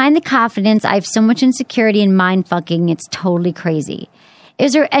 But behind the confidence, I have so much insecurity and mind-fucking, it's totally crazy.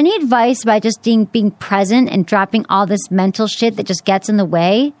 Is there any advice about just being present and dropping all this mental shit that just gets in the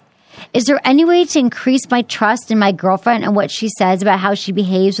way? Is there any way to increase my trust in my girlfriend and what she says about how she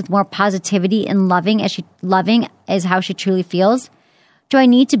behaves with more positivity and loving as how she truly feels? Do I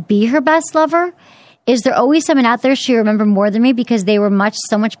need to be her best lover? Is there always someone out there she remember more than me because they were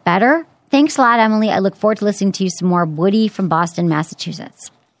so much better? Thanks a lot, Emily. I look forward to listening to you some more. Woody from Boston,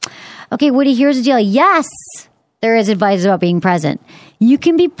 Massachusetts. Okay, Woody, here's the deal. Yes, there is advice about being present. You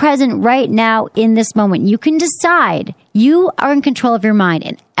can be present right now in this moment. You can decide. You are in control of your mind,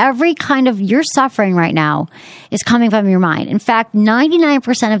 and every kind of your suffering right now is coming from your mind. In fact,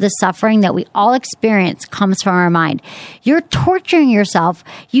 99% of the suffering that we all experience comes from our mind. You're torturing yourself.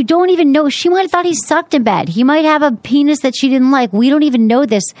 You don't even know. She might have thought he sucked in bed. He might have a penis that she didn't like. We don't even know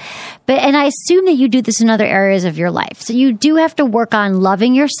this. And I assume that you do this in other areas of your life. So you do have to work on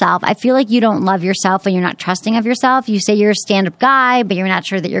loving yourself. I feel like you don't love yourself and you're not trusting of yourself. You say you're a stand-up guy, but you're not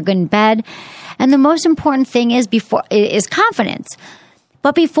sure that you're good in bed. And the most important thing is confidence.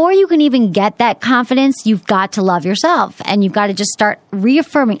 But before you can even get that confidence, you've got to love yourself. And you've got to just start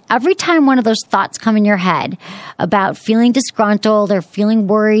reaffirming every time one of those thoughts come in your head about feeling disgruntled or feeling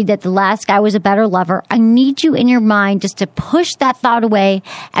worried that the last guy was a better lover. I need you in your mind just to push that thought away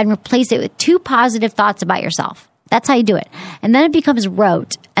and replace it with 2 positive thoughts about yourself. That's how you do it. And then it becomes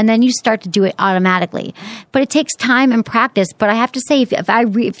rote. And then you start to do it automatically. But it takes time and practice. But I have to say,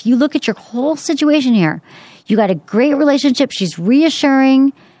 if you look at your whole situation here, you got a great relationship. She's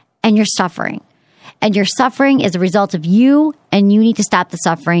reassuring and you're suffering. And your suffering is a result of you. And you need to stop the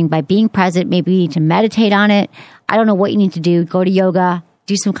suffering by being present. Maybe you need to meditate on it. I don't know what you need to do. Go to yoga,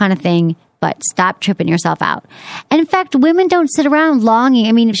 do some kind of thing. But stop tripping yourself out. And in fact, women don't sit around longing.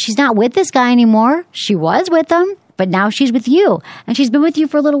 I mean, if she's not with this guy anymore, she was with him, but now she's with you. And she's been with you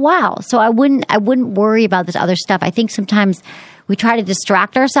for a little while. So I wouldn't worry about this other stuff. I think sometimes we try to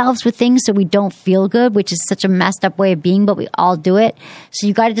distract ourselves with things so we don't feel good, which is such a messed up way of being, but we all do it. So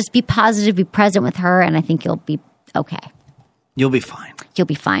you got to just be positive, be present with her, and I think you'll be okay. You'll be fine. You'll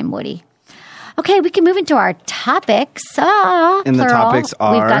be fine, Woody. Okay, we can move into our topics. And the topics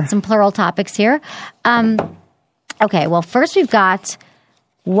are? We've got some plural topics here. Okay, well, first we've got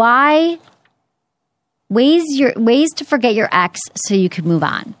ways to forget your ex so you can move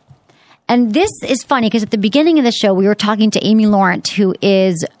on. And this is funny because at the beginning of the show, we were talking to Amy Laurent, who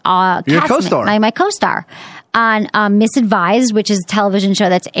is your co-star. My co-star on Misadvised, which is a television show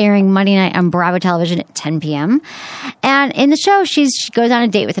that's airing Monday night on Bravo Television at 10 p.m. And in the show, she goes on a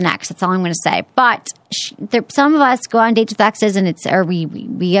date with an ex. That's all I'm going to say. But some of us go on dates with exes, and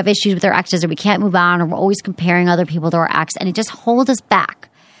we have issues with our exes, or we can't move on, or we're always comparing other people to our ex, and it just holds us back.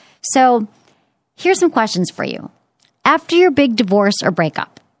 So here's some questions for you. After your big divorce or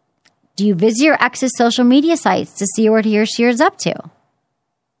breakup, do you visit your ex's social media sites to see what he or she is up to?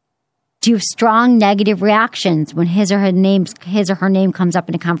 Do you have strong negative reactions when his or her name comes up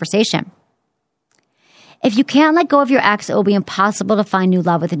in a conversation? If you can't let go of your ex, it will be impossible to find new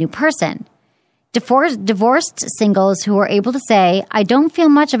love with a new person. Divorced singles who are able to say, I don't feel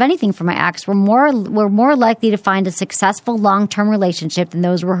much of anything from my ex, were more likely to find a successful long-term relationship than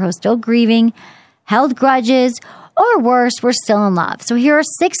those who are still grieving, held grudges, or worse, were still in love. So here are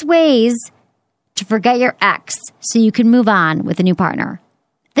 6 ways to forget your ex so you can move on with a new partner.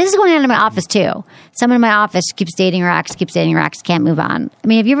 This is going on in my office, too. Someone in my office keeps dating her ex, can't move on. I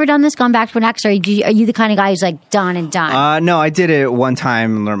mean, have you ever done this, gone back to an ex, or are you the kind of guy who's like done and done? No, I did it one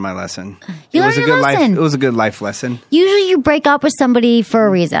time and learned my lesson. You learned your lesson? It was a good life lesson. Usually you break up with somebody for a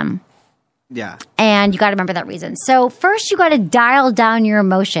reason. Yeah. And you got to remember that reason. So first, you got to dial down your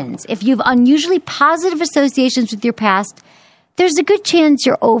emotions. If you have unusually positive associations with your past, there's a good chance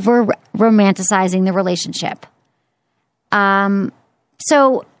you're over romanticizing the relationship.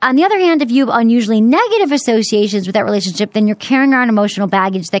 So, on the other hand, if you have unusually negative associations with that relationship, then you're carrying around emotional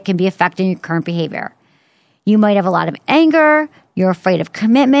baggage that can be affecting your current behavior. You might have a lot of anger. You're afraid of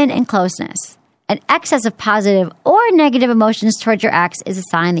commitment and closeness. An excess of positive or negative emotions towards your ex is a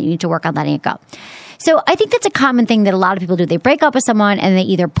sign that you need to work on letting it go. So I think that's a common thing that a lot of people do. They break up with someone and they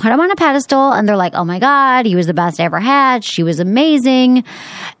either put them on a pedestal and they're like, oh my God, he was the best I ever had. She was amazing.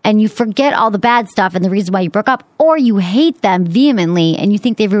 And you forget all the bad stuff and the reason why you broke up, or you hate them vehemently and you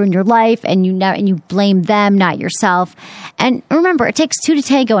think they've ruined your life and you blame them, not yourself. And remember, it takes two to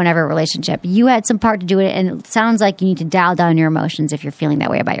tango in every relationship. You had some part to do it, and it sounds like you need to dial down your emotions if you're feeling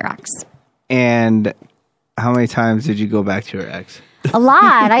that way about your ex. And how many times did you go back to your ex? A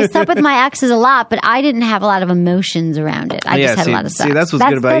lot. I slept with my exes a lot, but I didn't have a lot of emotions around it. I just had a lot of sex. See, that's what's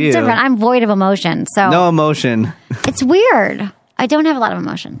good about you. That's different. I'm void of emotion. So no emotion. It's weird. I don't have a lot of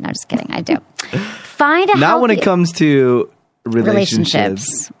emotion. No, just kidding. I do. Find a Not when it comes to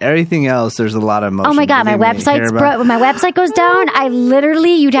relationships. Everything else, there's a lot of emotion. Oh my God, my website's broke. When my website goes down,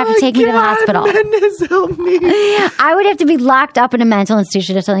 you'd have to take me to the hospital. Menace, help me. I would have to be locked up in a mental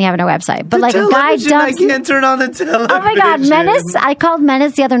institution if something happened to a website. But like a guy dumps. I can't turn on the television. Oh my God, Menace! I called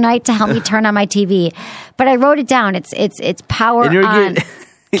Menace the other night to help me turn on my TV, but I wrote it down. It's power on,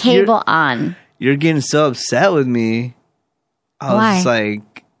 cable on. You're getting so upset with me. I was like.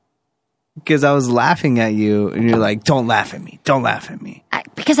 Because I was laughing at you, and you're like, "Don't laugh at me! Don't laugh at me!"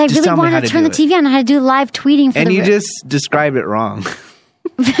 Because I really wanted to turn the TV on. I had to do live tweeting for and you just describe it wrong.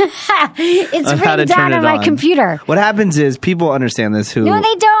 It's written down on my computer. What happens is people understand this. No,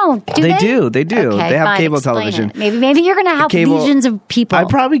 they don't. They do. They do. Okay, they have fine, cable television. It. Maybe you're going to help legions of people. I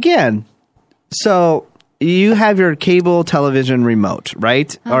probably can. So you have your cable television remote,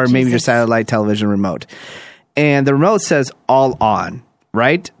 right? Or maybe your satellite television remote, and the remote says "all on."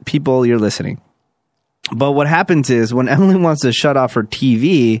 Right? People, you're listening. But what happens is when Emily wants to shut off her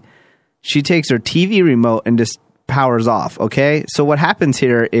TV, she takes her TV remote and just powers off. Okay? So what happens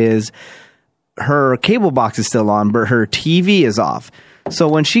here is her cable box is still on, but her TV is off. So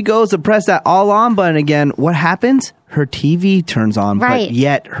when she goes to press that all on button again, what happens? Her TV turns on, but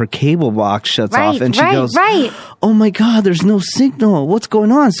yet her cable box shuts off. And she goes, oh my God, there's no signal. What's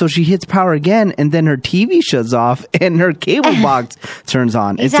going on? So she hits power again, and then her TV shuts off and her cable box turns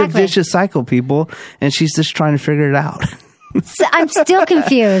on. Exactly. It's a vicious cycle, people. And she's just trying to figure it out. So I'm still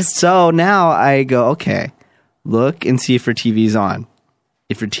confused. So now I go, okay, look and see if her TV's on.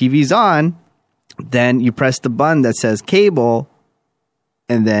 If your TV's on, then you press the button that says cable,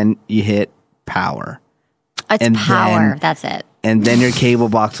 and then you hit power. It's power. That's it. And then your cable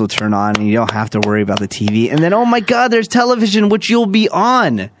box will turn on, and you don't have to worry about the TV. And then, oh my God, there's television, which you'll be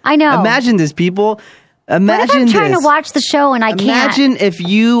on. I know. Imagine this, people. Imagine what if I'm trying to watch the show and I can't? Imagine if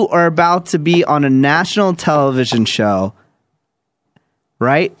you are about to be on a national television show,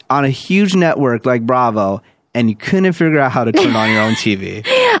 right? On a huge network like Bravo, and you couldn't figure out how to turn on your own TV.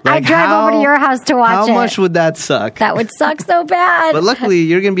 I'd drive over to your house to watch it. How much would that suck? That would suck so bad. But luckily,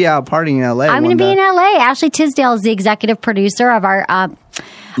 you're going to be out partying in LA. I'm going to be in LA. Ashley Tisdale is the executive producer of our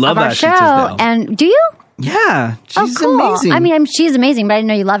show. Tisdale. And do you? Yeah, she's cool. amazing. I mean, she's amazing, but I didn't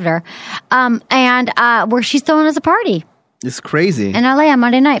know you loved her. Where she's throwing us a party. It's crazy. In LA on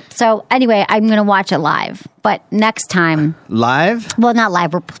Monday night. So anyway, I'm going to watch it live. But next time. Live? Well, not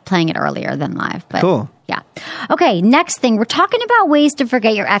live. We're playing it earlier than live. But cool. Yeah. Okay, next thing. We're talking about ways to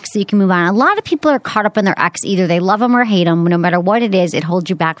forget your ex so you can move on. A lot of people are caught up in their ex. Either they love them or hate them. No matter what it is, it holds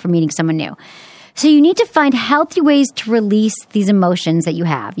you back from meeting someone new. So you need to find healthy ways to release these emotions that you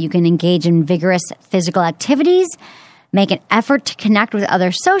have. You can engage in vigorous physical activities, make an effort to connect with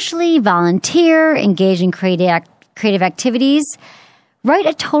others socially, volunteer, engage in creative activities. Write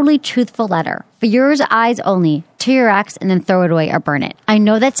a totally truthful letter for yours eyes only to your ex and then throw it away or burn it. I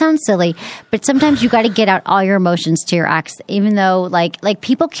know that sounds silly, but sometimes you got to get out all your emotions to your ex, even though like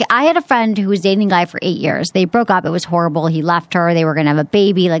people, I had a friend who was dating a guy for 8 years. They broke up. It was horrible. He left her. They were going to have a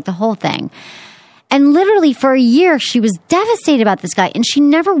baby, like the whole thing. And literally for a year, she was devastated about this guy. And she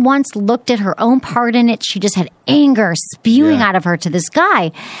never once looked at her own part in it. She just had anger spewing out of her to this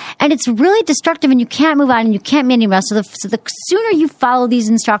guy. And it's really destructive and you can't move on and you can't meet anyone else. So the sooner you follow these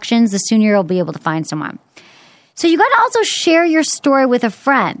instructions, the sooner you'll be able to find someone. So you got to also share your story with a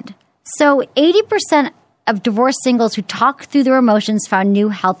friend. So 80% of divorced singles who talk through their emotions found new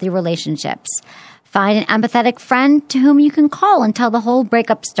healthy relationships. Find an empathetic friend to whom you can call and tell the whole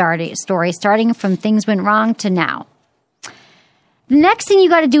breakup story, starting from things went wrong to now. The next thing you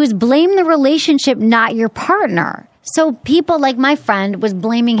got to do is blame the relationship, not your partner. So people like my friend was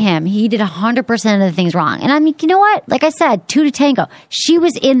blaming him. He did 100% of the things wrong. And I mean, you know what? Like I said, 2 to tango. She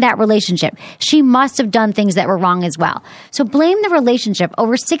was in that relationship. She must have done things that were wrong as well. So blame the relationship.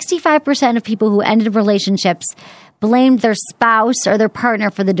 Over 65% of people who ended relationships blamed their spouse or their partner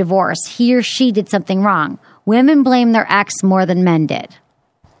for the divorce. He or she did something wrong. Women blame their ex more than men did.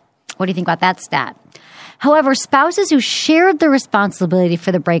 What do you think about that stat? However, spouses who shared the responsibility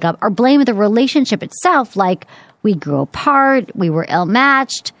for the breakup are blaming the relationship itself, like we grew apart, we were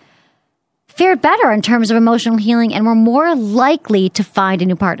ill-matched, fared better in terms of emotional healing, and were more likely to find a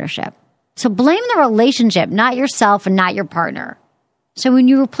new partnership. So blame the relationship, not yourself and not your partner. So when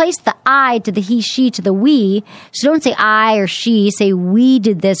you replace the I to the he, she to the we, so don't say I or she, say we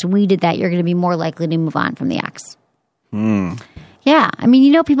did this, we did that, you're going to be more likely to move on from the ex. Yeah. I mean,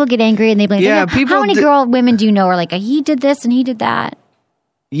 you know, people get angry and they blame. Yeah, how many women do you know are like, he did this and he did that?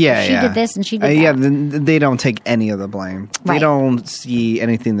 Yeah, she did this and she did that. Yeah, they don't take any of the blame. Right. They don't see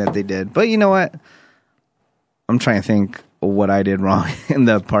anything that they did. But you know what? I'm trying to think what I did wrong in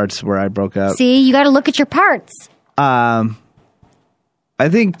the parts where I broke up. See, you got to look at your parts. I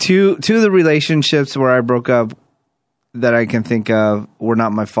think two of the relationships where I broke up that I can think of were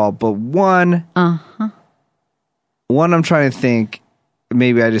not my fault. But one I'm trying to think,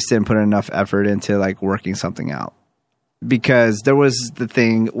 maybe I just didn't put enough effort into like working something out. Because there was the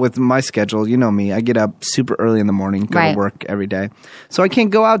thing with my schedule, you know me, I get up super early in the morning, go to work every day. So I can't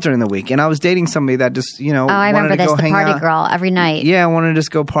go out during the week. And I was dating somebody that just, you know, I remember this, the party out. Girl every night. Yeah, I wanted to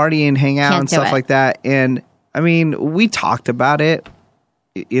just go party and hang out and stuff like that. And I mean, we talked about it,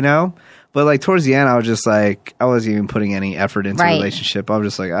 you know, but like towards the end, I was just like, I wasn't even putting any effort into the relationship. I was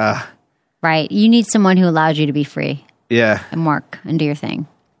just like, Right. You need someone who allows you to be free. Yeah. And work and do your thing.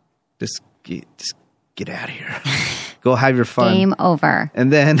 Just get out of here. Go have your fun. Game over.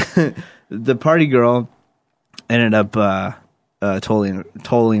 And then the party girl ended up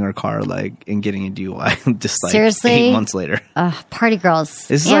tolling her car like and getting a DUI just like Seriously? 8 months later. Party girls.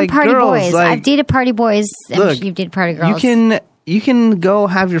 It's and like party girls, boys. like, I've dated party boys. Look, you've dated party girls. You can go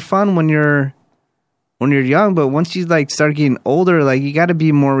have your fun when you're young, but once you like start getting older, like you got to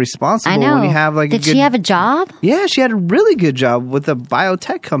be more responsible. I know. When you have like Did she have a job? Yeah, she had a really good job with a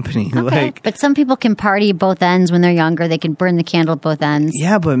biotech company. Okay. But some people can party both ends when they're younger. They can burn the candle at both ends.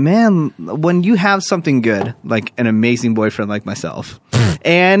 Yeah, but man, when you have something good, like an amazing boyfriend like myself,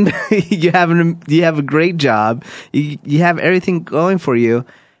 and you have a great job, you have everything going for you.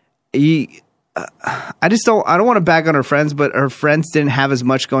 I don't want to bag on her friends, but her friends didn't have as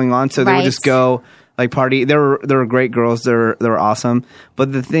much going on, so they would just go like party. They were great girls. They were awesome.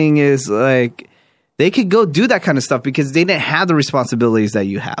 But the thing is, like, they could go do that kind of stuff because they didn't have the responsibilities that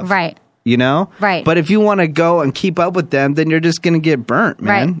you have. Right. You know? Right. But if you want to go and keep up with them, then you're just going to get burnt,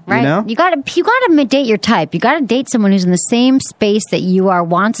 man. Right. You know? You gotta date your type. You gotta date someone who's in the same space that you are,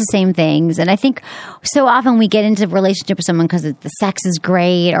 wants the same things. And I think so often we get into a relationship with someone because the sex is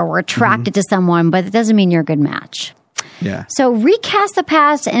great or we're attracted to someone, but it doesn't mean you're a good match. Yeah. So recast the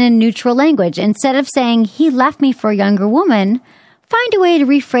past in a neutral language. Instead of saying, he left me for a younger woman, find a way to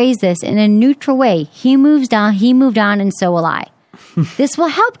rephrase this in a neutral way. He moved on, and so will I. This will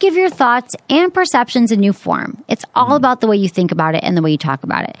help give your thoughts and perceptions a new form. It's all about the way you think about it and the way you talk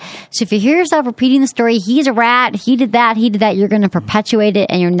about it. So if you hear yourself repeating the story, he's a rat, he did that, you're going to perpetuate it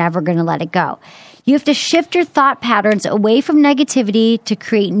and you're never going to let it go. You have to shift your thought patterns away from negativity to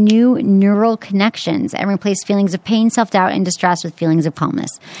create new neural connections and replace feelings of pain, self-doubt, and distress with feelings of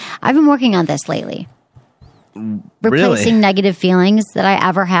calmness. I've been working on this lately. Replacing negative feelings that I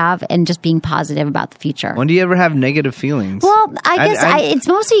ever have and just being positive about the future. When do you ever have negative feelings? Well, I guess it's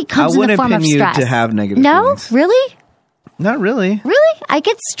mostly comes in the form of stress. I wouldn't pin you to have negative feelings. No? Really? Not really. Really? I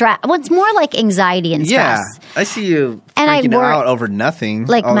get stressed. Well, it's more like anxiety and stress. Yeah. I see you freaking out over nothing.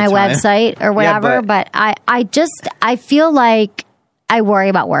 Like my website or whatever. Yeah, but I feel like I worry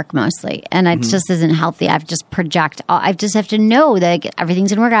about work mostly, and it just isn't healthy. I just have to know that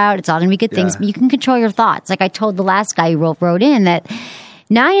everything's going to work out. It's all going to be good things. You can control your thoughts. Like I told the last guy who wrote in that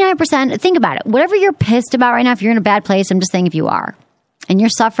 99%, think about it. Whatever you're pissed about right now, if you're in a bad place, I'm just saying if you are, and you're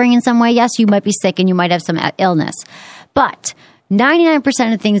suffering in some way, yes, you might be sick and you might have some illness. But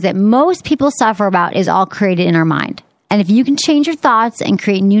 99% of things that most people suffer about is all created in our mind. And if you can change your thoughts and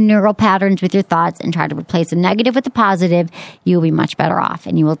create new neural patterns with your thoughts and try to replace the negative with the positive, you will be much better off.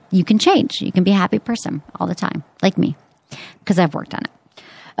 And you can change. You can be a happy person all the time, like me, because I've worked on it.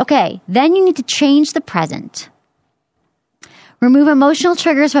 Okay, then you need to change the present. Remove emotional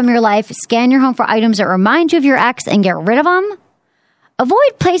triggers from your life. Scan your home for items that remind you of your ex and get rid of them.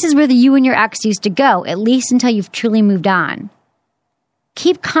 Avoid places where you and your ex used to go, at least until you've truly moved on.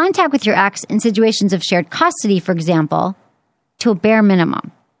 Keep contact with your ex in situations of shared custody, for example, to a bare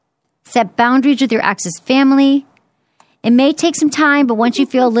minimum. Set boundaries with your ex's family. It may take some time, but once you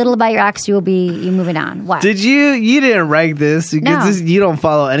feel a little about your ex, you moving on. What? Did you didn't write this because you don't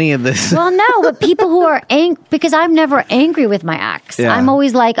follow any of this. Well, no, but people who are because I'm never angry with my ex. Yeah. I'm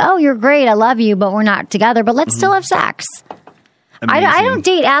always like, oh, you're great. I love you, but we're not together. But let's still have sex. I don't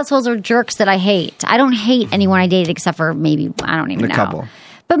date assholes or jerks that I hate. I don't hate anyone I dated except for maybe, I don't even know. A couple.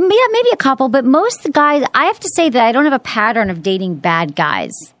 But yeah, maybe a couple. But most of the guys, I have to say that I don't have a pattern of dating bad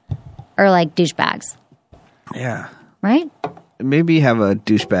guys or like douchebags. Yeah. Right? Maybe have a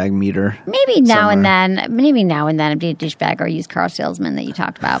douchebag meter. Maybe now and then I'm dating a douchebag or a used car salesman that you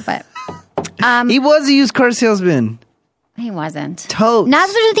talked about. But he was a used car salesman. He wasn't. Totes. Not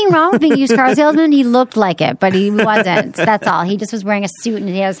that there's anything wrong with being a used car salesman. He looked like it, but he wasn't. That's all. He just was wearing a suit and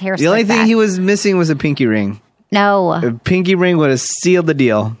he has hair. The only thing he was missing was a pinky ring. No. A pinky ring would have sealed the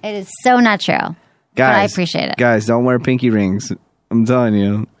deal. It is so not true. Guys, but I appreciate it. Guys, don't wear pinky rings. I'm telling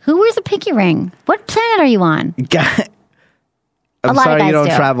you. Who wears a pinky ring? What planet are you on? I'm sorry you don't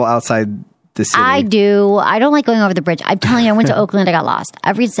travel outside the city. I do. I don't like going over the bridge. I'm telling you, I went to Oakland. I got lost.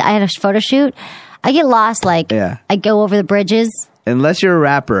 I had a photo shoot. I get lost. I go over the bridges. Unless you're a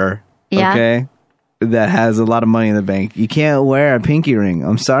rapper, okay, that has a lot of money in the bank, you can't wear a pinky ring.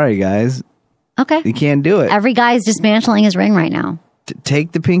 I'm sorry, guys. Okay. You can't do it. Every guy is dismantling his ring right now.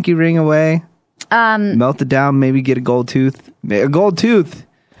 Take the pinky ring away. Melt it down. Maybe get a gold tooth. A gold tooth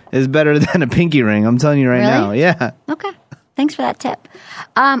is better than a pinky ring. I'm telling you right now. Yeah. Okay. Thanks for that tip.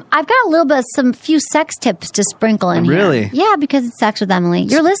 I've got some few sex tips to sprinkle in here. Really? Yeah, because it's Sex with Emily.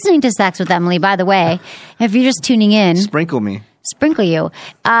 You're listening to Sex with Emily, by the way. If you're just tuning in. Sprinkle me. Sprinkle you.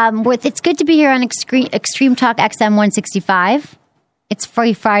 It's good to be here on Extreme Talk XM 165. It's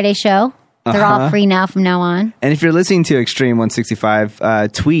free Friday show. They're all free now from now on. And if you're listening to Extreme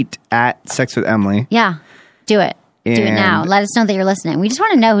 165, tweet at Sex with Emily. Yeah, do it. Do it now. Let us know that you're listening. We just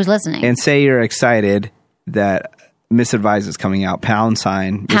want to know who's listening. And say you're excited that Misadvised is coming out. #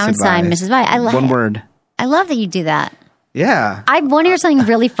 Misadvised. I love one word. I love that you do that. Yeah. I want to hear something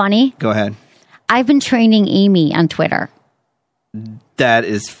really funny. Go ahead. I've been training Amy on Twitter. That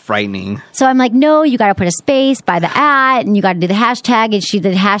is frightening. So I'm like, no, you got to put a space by the @ and you got to do the hashtag. And she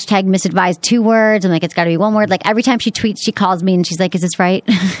did hashtag misadvised 2 words. I'm like, it's got to be 1 word. Like every time she tweets, she calls me and she's like, is this right?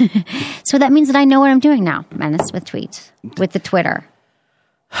 So that means that I know what I'm doing now. Menace with tweets, with the Twitter.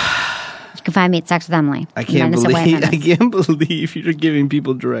 You can find me at Sex with Emily. I can't believe you're giving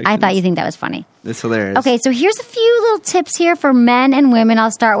people directions. I thought you think that was funny. That's hilarious. Okay, so here's a few little tips here for men and women. I'll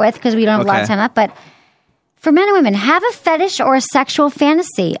start with because we don't have a lot of time left. But for men and women, have a fetish or a sexual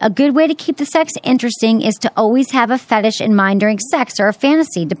fantasy. A good way to keep the sex interesting is to always have a fetish in mind during sex or a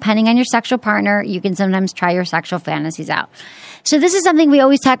fantasy. Depending on your sexual partner, you can sometimes try your sexual fantasies out. So this is something we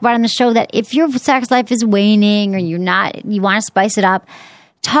always talk about on the show, that if your sex life is waning or you want to spice it up,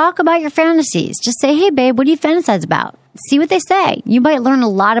 talk about your fantasies. Just say, hey, babe, what do you fantasize about? See what they say. You might learn a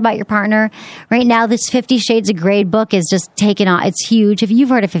lot about your partner. Right now, this 50 Shades of Grey book is just taking off. It's huge. If you've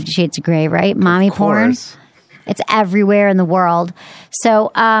heard of 50 Shades of Grey, right? Mommy porn. It's everywhere in the world.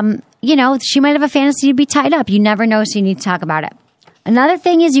 So, she might have a fantasy to be tied up. You never know, so you need to talk about it. Another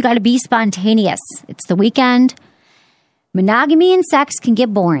thing is you got to be spontaneous. It's the weekend. Monogamy and sex can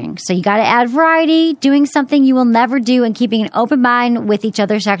get boring, so you got to add variety. Doing something you will never do and keeping an open mind with each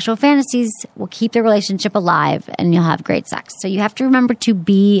other's sexual fantasies will keep the relationship alive, and you'll have great sex. So you have to remember to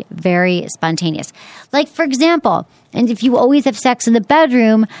be very spontaneous. Like, for example, and if you always have sex in the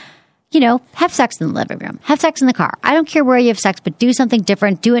bedroom, have sex in the living room. Have sex in the car. I don't care where you have sex, but do something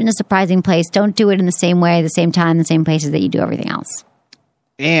different. Do it in a surprising place. Don't do it in the same way, the same time, the same places that you do everything else.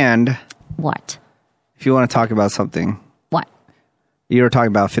 And what? If you want to talk about something. What? You were talking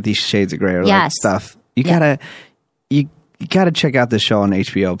about 50 Shades of Grey or like stuff. You gotta check out this show on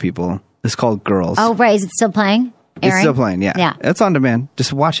HBO, people. It's called Girls. Oh, right. Is it still playing? It's still playing, yeah. Yeah. It's on demand.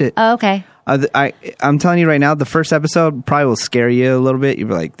 Just watch it. Oh, okay. I'm telling you right now, the first episode probably will scare you a little bit. You'll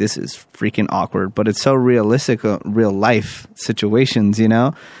be like, this is freaking awkward. But it's so realistic, real life situations,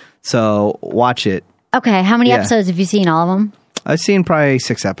 So watch it. Okay. How many episodes have you seen? All of them? I've seen probably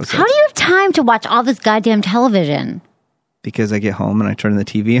 6 episodes. How do you have time to watch all this goddamn television? Because I get home and I turn the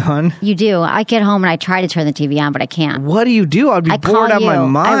TV on. You do. I get home and I try to turn the TV on, but I can't. What do you do? I'd be bored out of my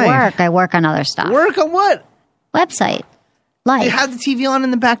mind. I work on other stuff. Work on what? Website. Life. You have the TV on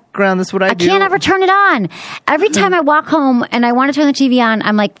in the background. That's what I do. I can't ever turn it on. Every time I walk home and I want to turn the TV on,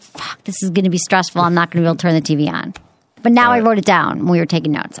 I'm like, fuck, this is going to be stressful. I'm not going to be able to turn the TV on. But now I wrote it down when we were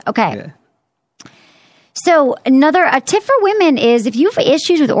taking notes. Okay. Yeah. So a tip for women is if you have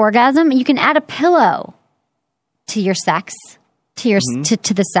issues with orgasm, you can add a pillow to your sex to your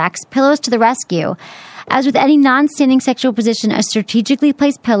to the sex. Pillows to the rescue. As with any non-standing sexual position, a strategically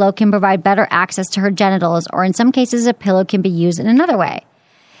placed pillow can provide better access to her genitals, or in some cases, a pillow can be used in another way.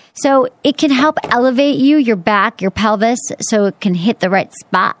 So it can help elevate your back, your pelvis, so it can hit the right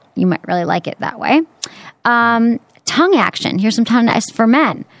spot. You might really like it that way. Tongue action. Here's some tongue action for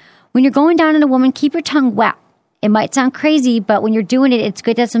men. When you're going down on a woman, keep your tongue wet. It might sound crazy, but when you're doing it, it's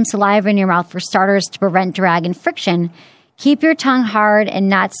good to have some saliva in your mouth for starters to prevent drag and friction. Keep your tongue hard and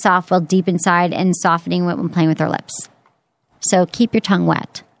not soft while deep inside and softening it when playing with her lips. So keep your tongue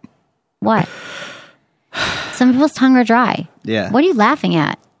wet. What? Some people's tongue are dry. Yeah. What are you laughing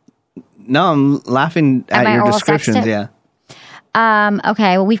at? No, I'm laughing at your descriptions. Yeah.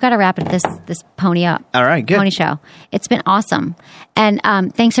 Okay, well, we've got to wrap it this pony up. All right, good. Pony show. It's been awesome. And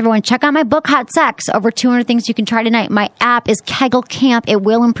thanks, everyone. Check out my book, Hot Sex. Over 200 things you can try tonight. My app is Kegel Camp. It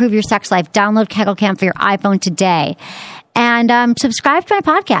will improve your sex life. Download Kegel Camp for your iPhone today. And subscribe to my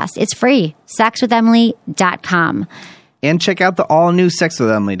podcast. It's free. SexWithEmily.com. And check out the all-new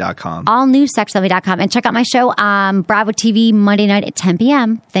SexWithEmily.com. All-new SexWithEmily.com. And check out my show on Bravo TV Monday night at 10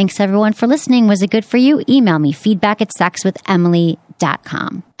 p.m. Thanks, everyone, for listening. Was it good for you? Email me,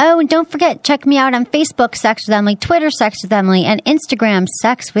 feedback@sexwithemily.com. Oh, and don't forget, check me out on Facebook, Sex with Emily, Twitter, Sex with Emily, and Instagram,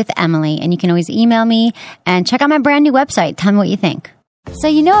 Sex with Emily. And you can always email me and check out my brand new website. Tell me what you think. So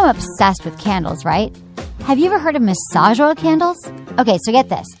you know I'm obsessed with candles, right? Have you ever heard of massage oil candles? Okay, so get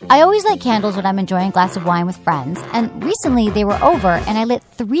this. I always light candles when I'm enjoying a glass of wine with friends, and recently they were over and I lit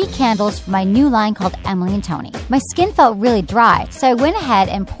 3 candles for my new line called Emily and Tony. My skin felt really dry, so I went ahead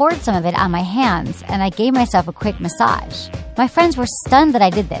and poured some of it on my hands and I gave myself a quick massage. My friends were stunned that I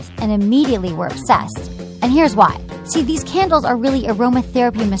did this and immediately were obsessed. And here's why. See, these candles are really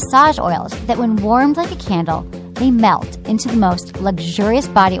aromatherapy massage oils that when warmed like a candle, they melt into the most luxurious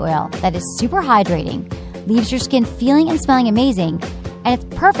body oil that is super hydrating, leaves your skin feeling and smelling amazing, and it's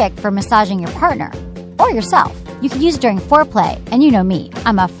perfect for massaging your partner or yourself. You can use it during foreplay, and you know me,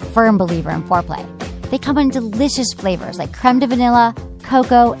 I'm a firm believer in foreplay. They come in delicious flavors like creme de vanilla,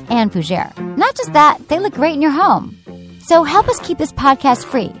 cocoa, and fougere. Not just that, they look great in your home. So help us keep this podcast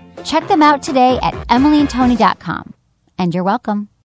free. Check them out today at emilyandtony.com. And you're welcome.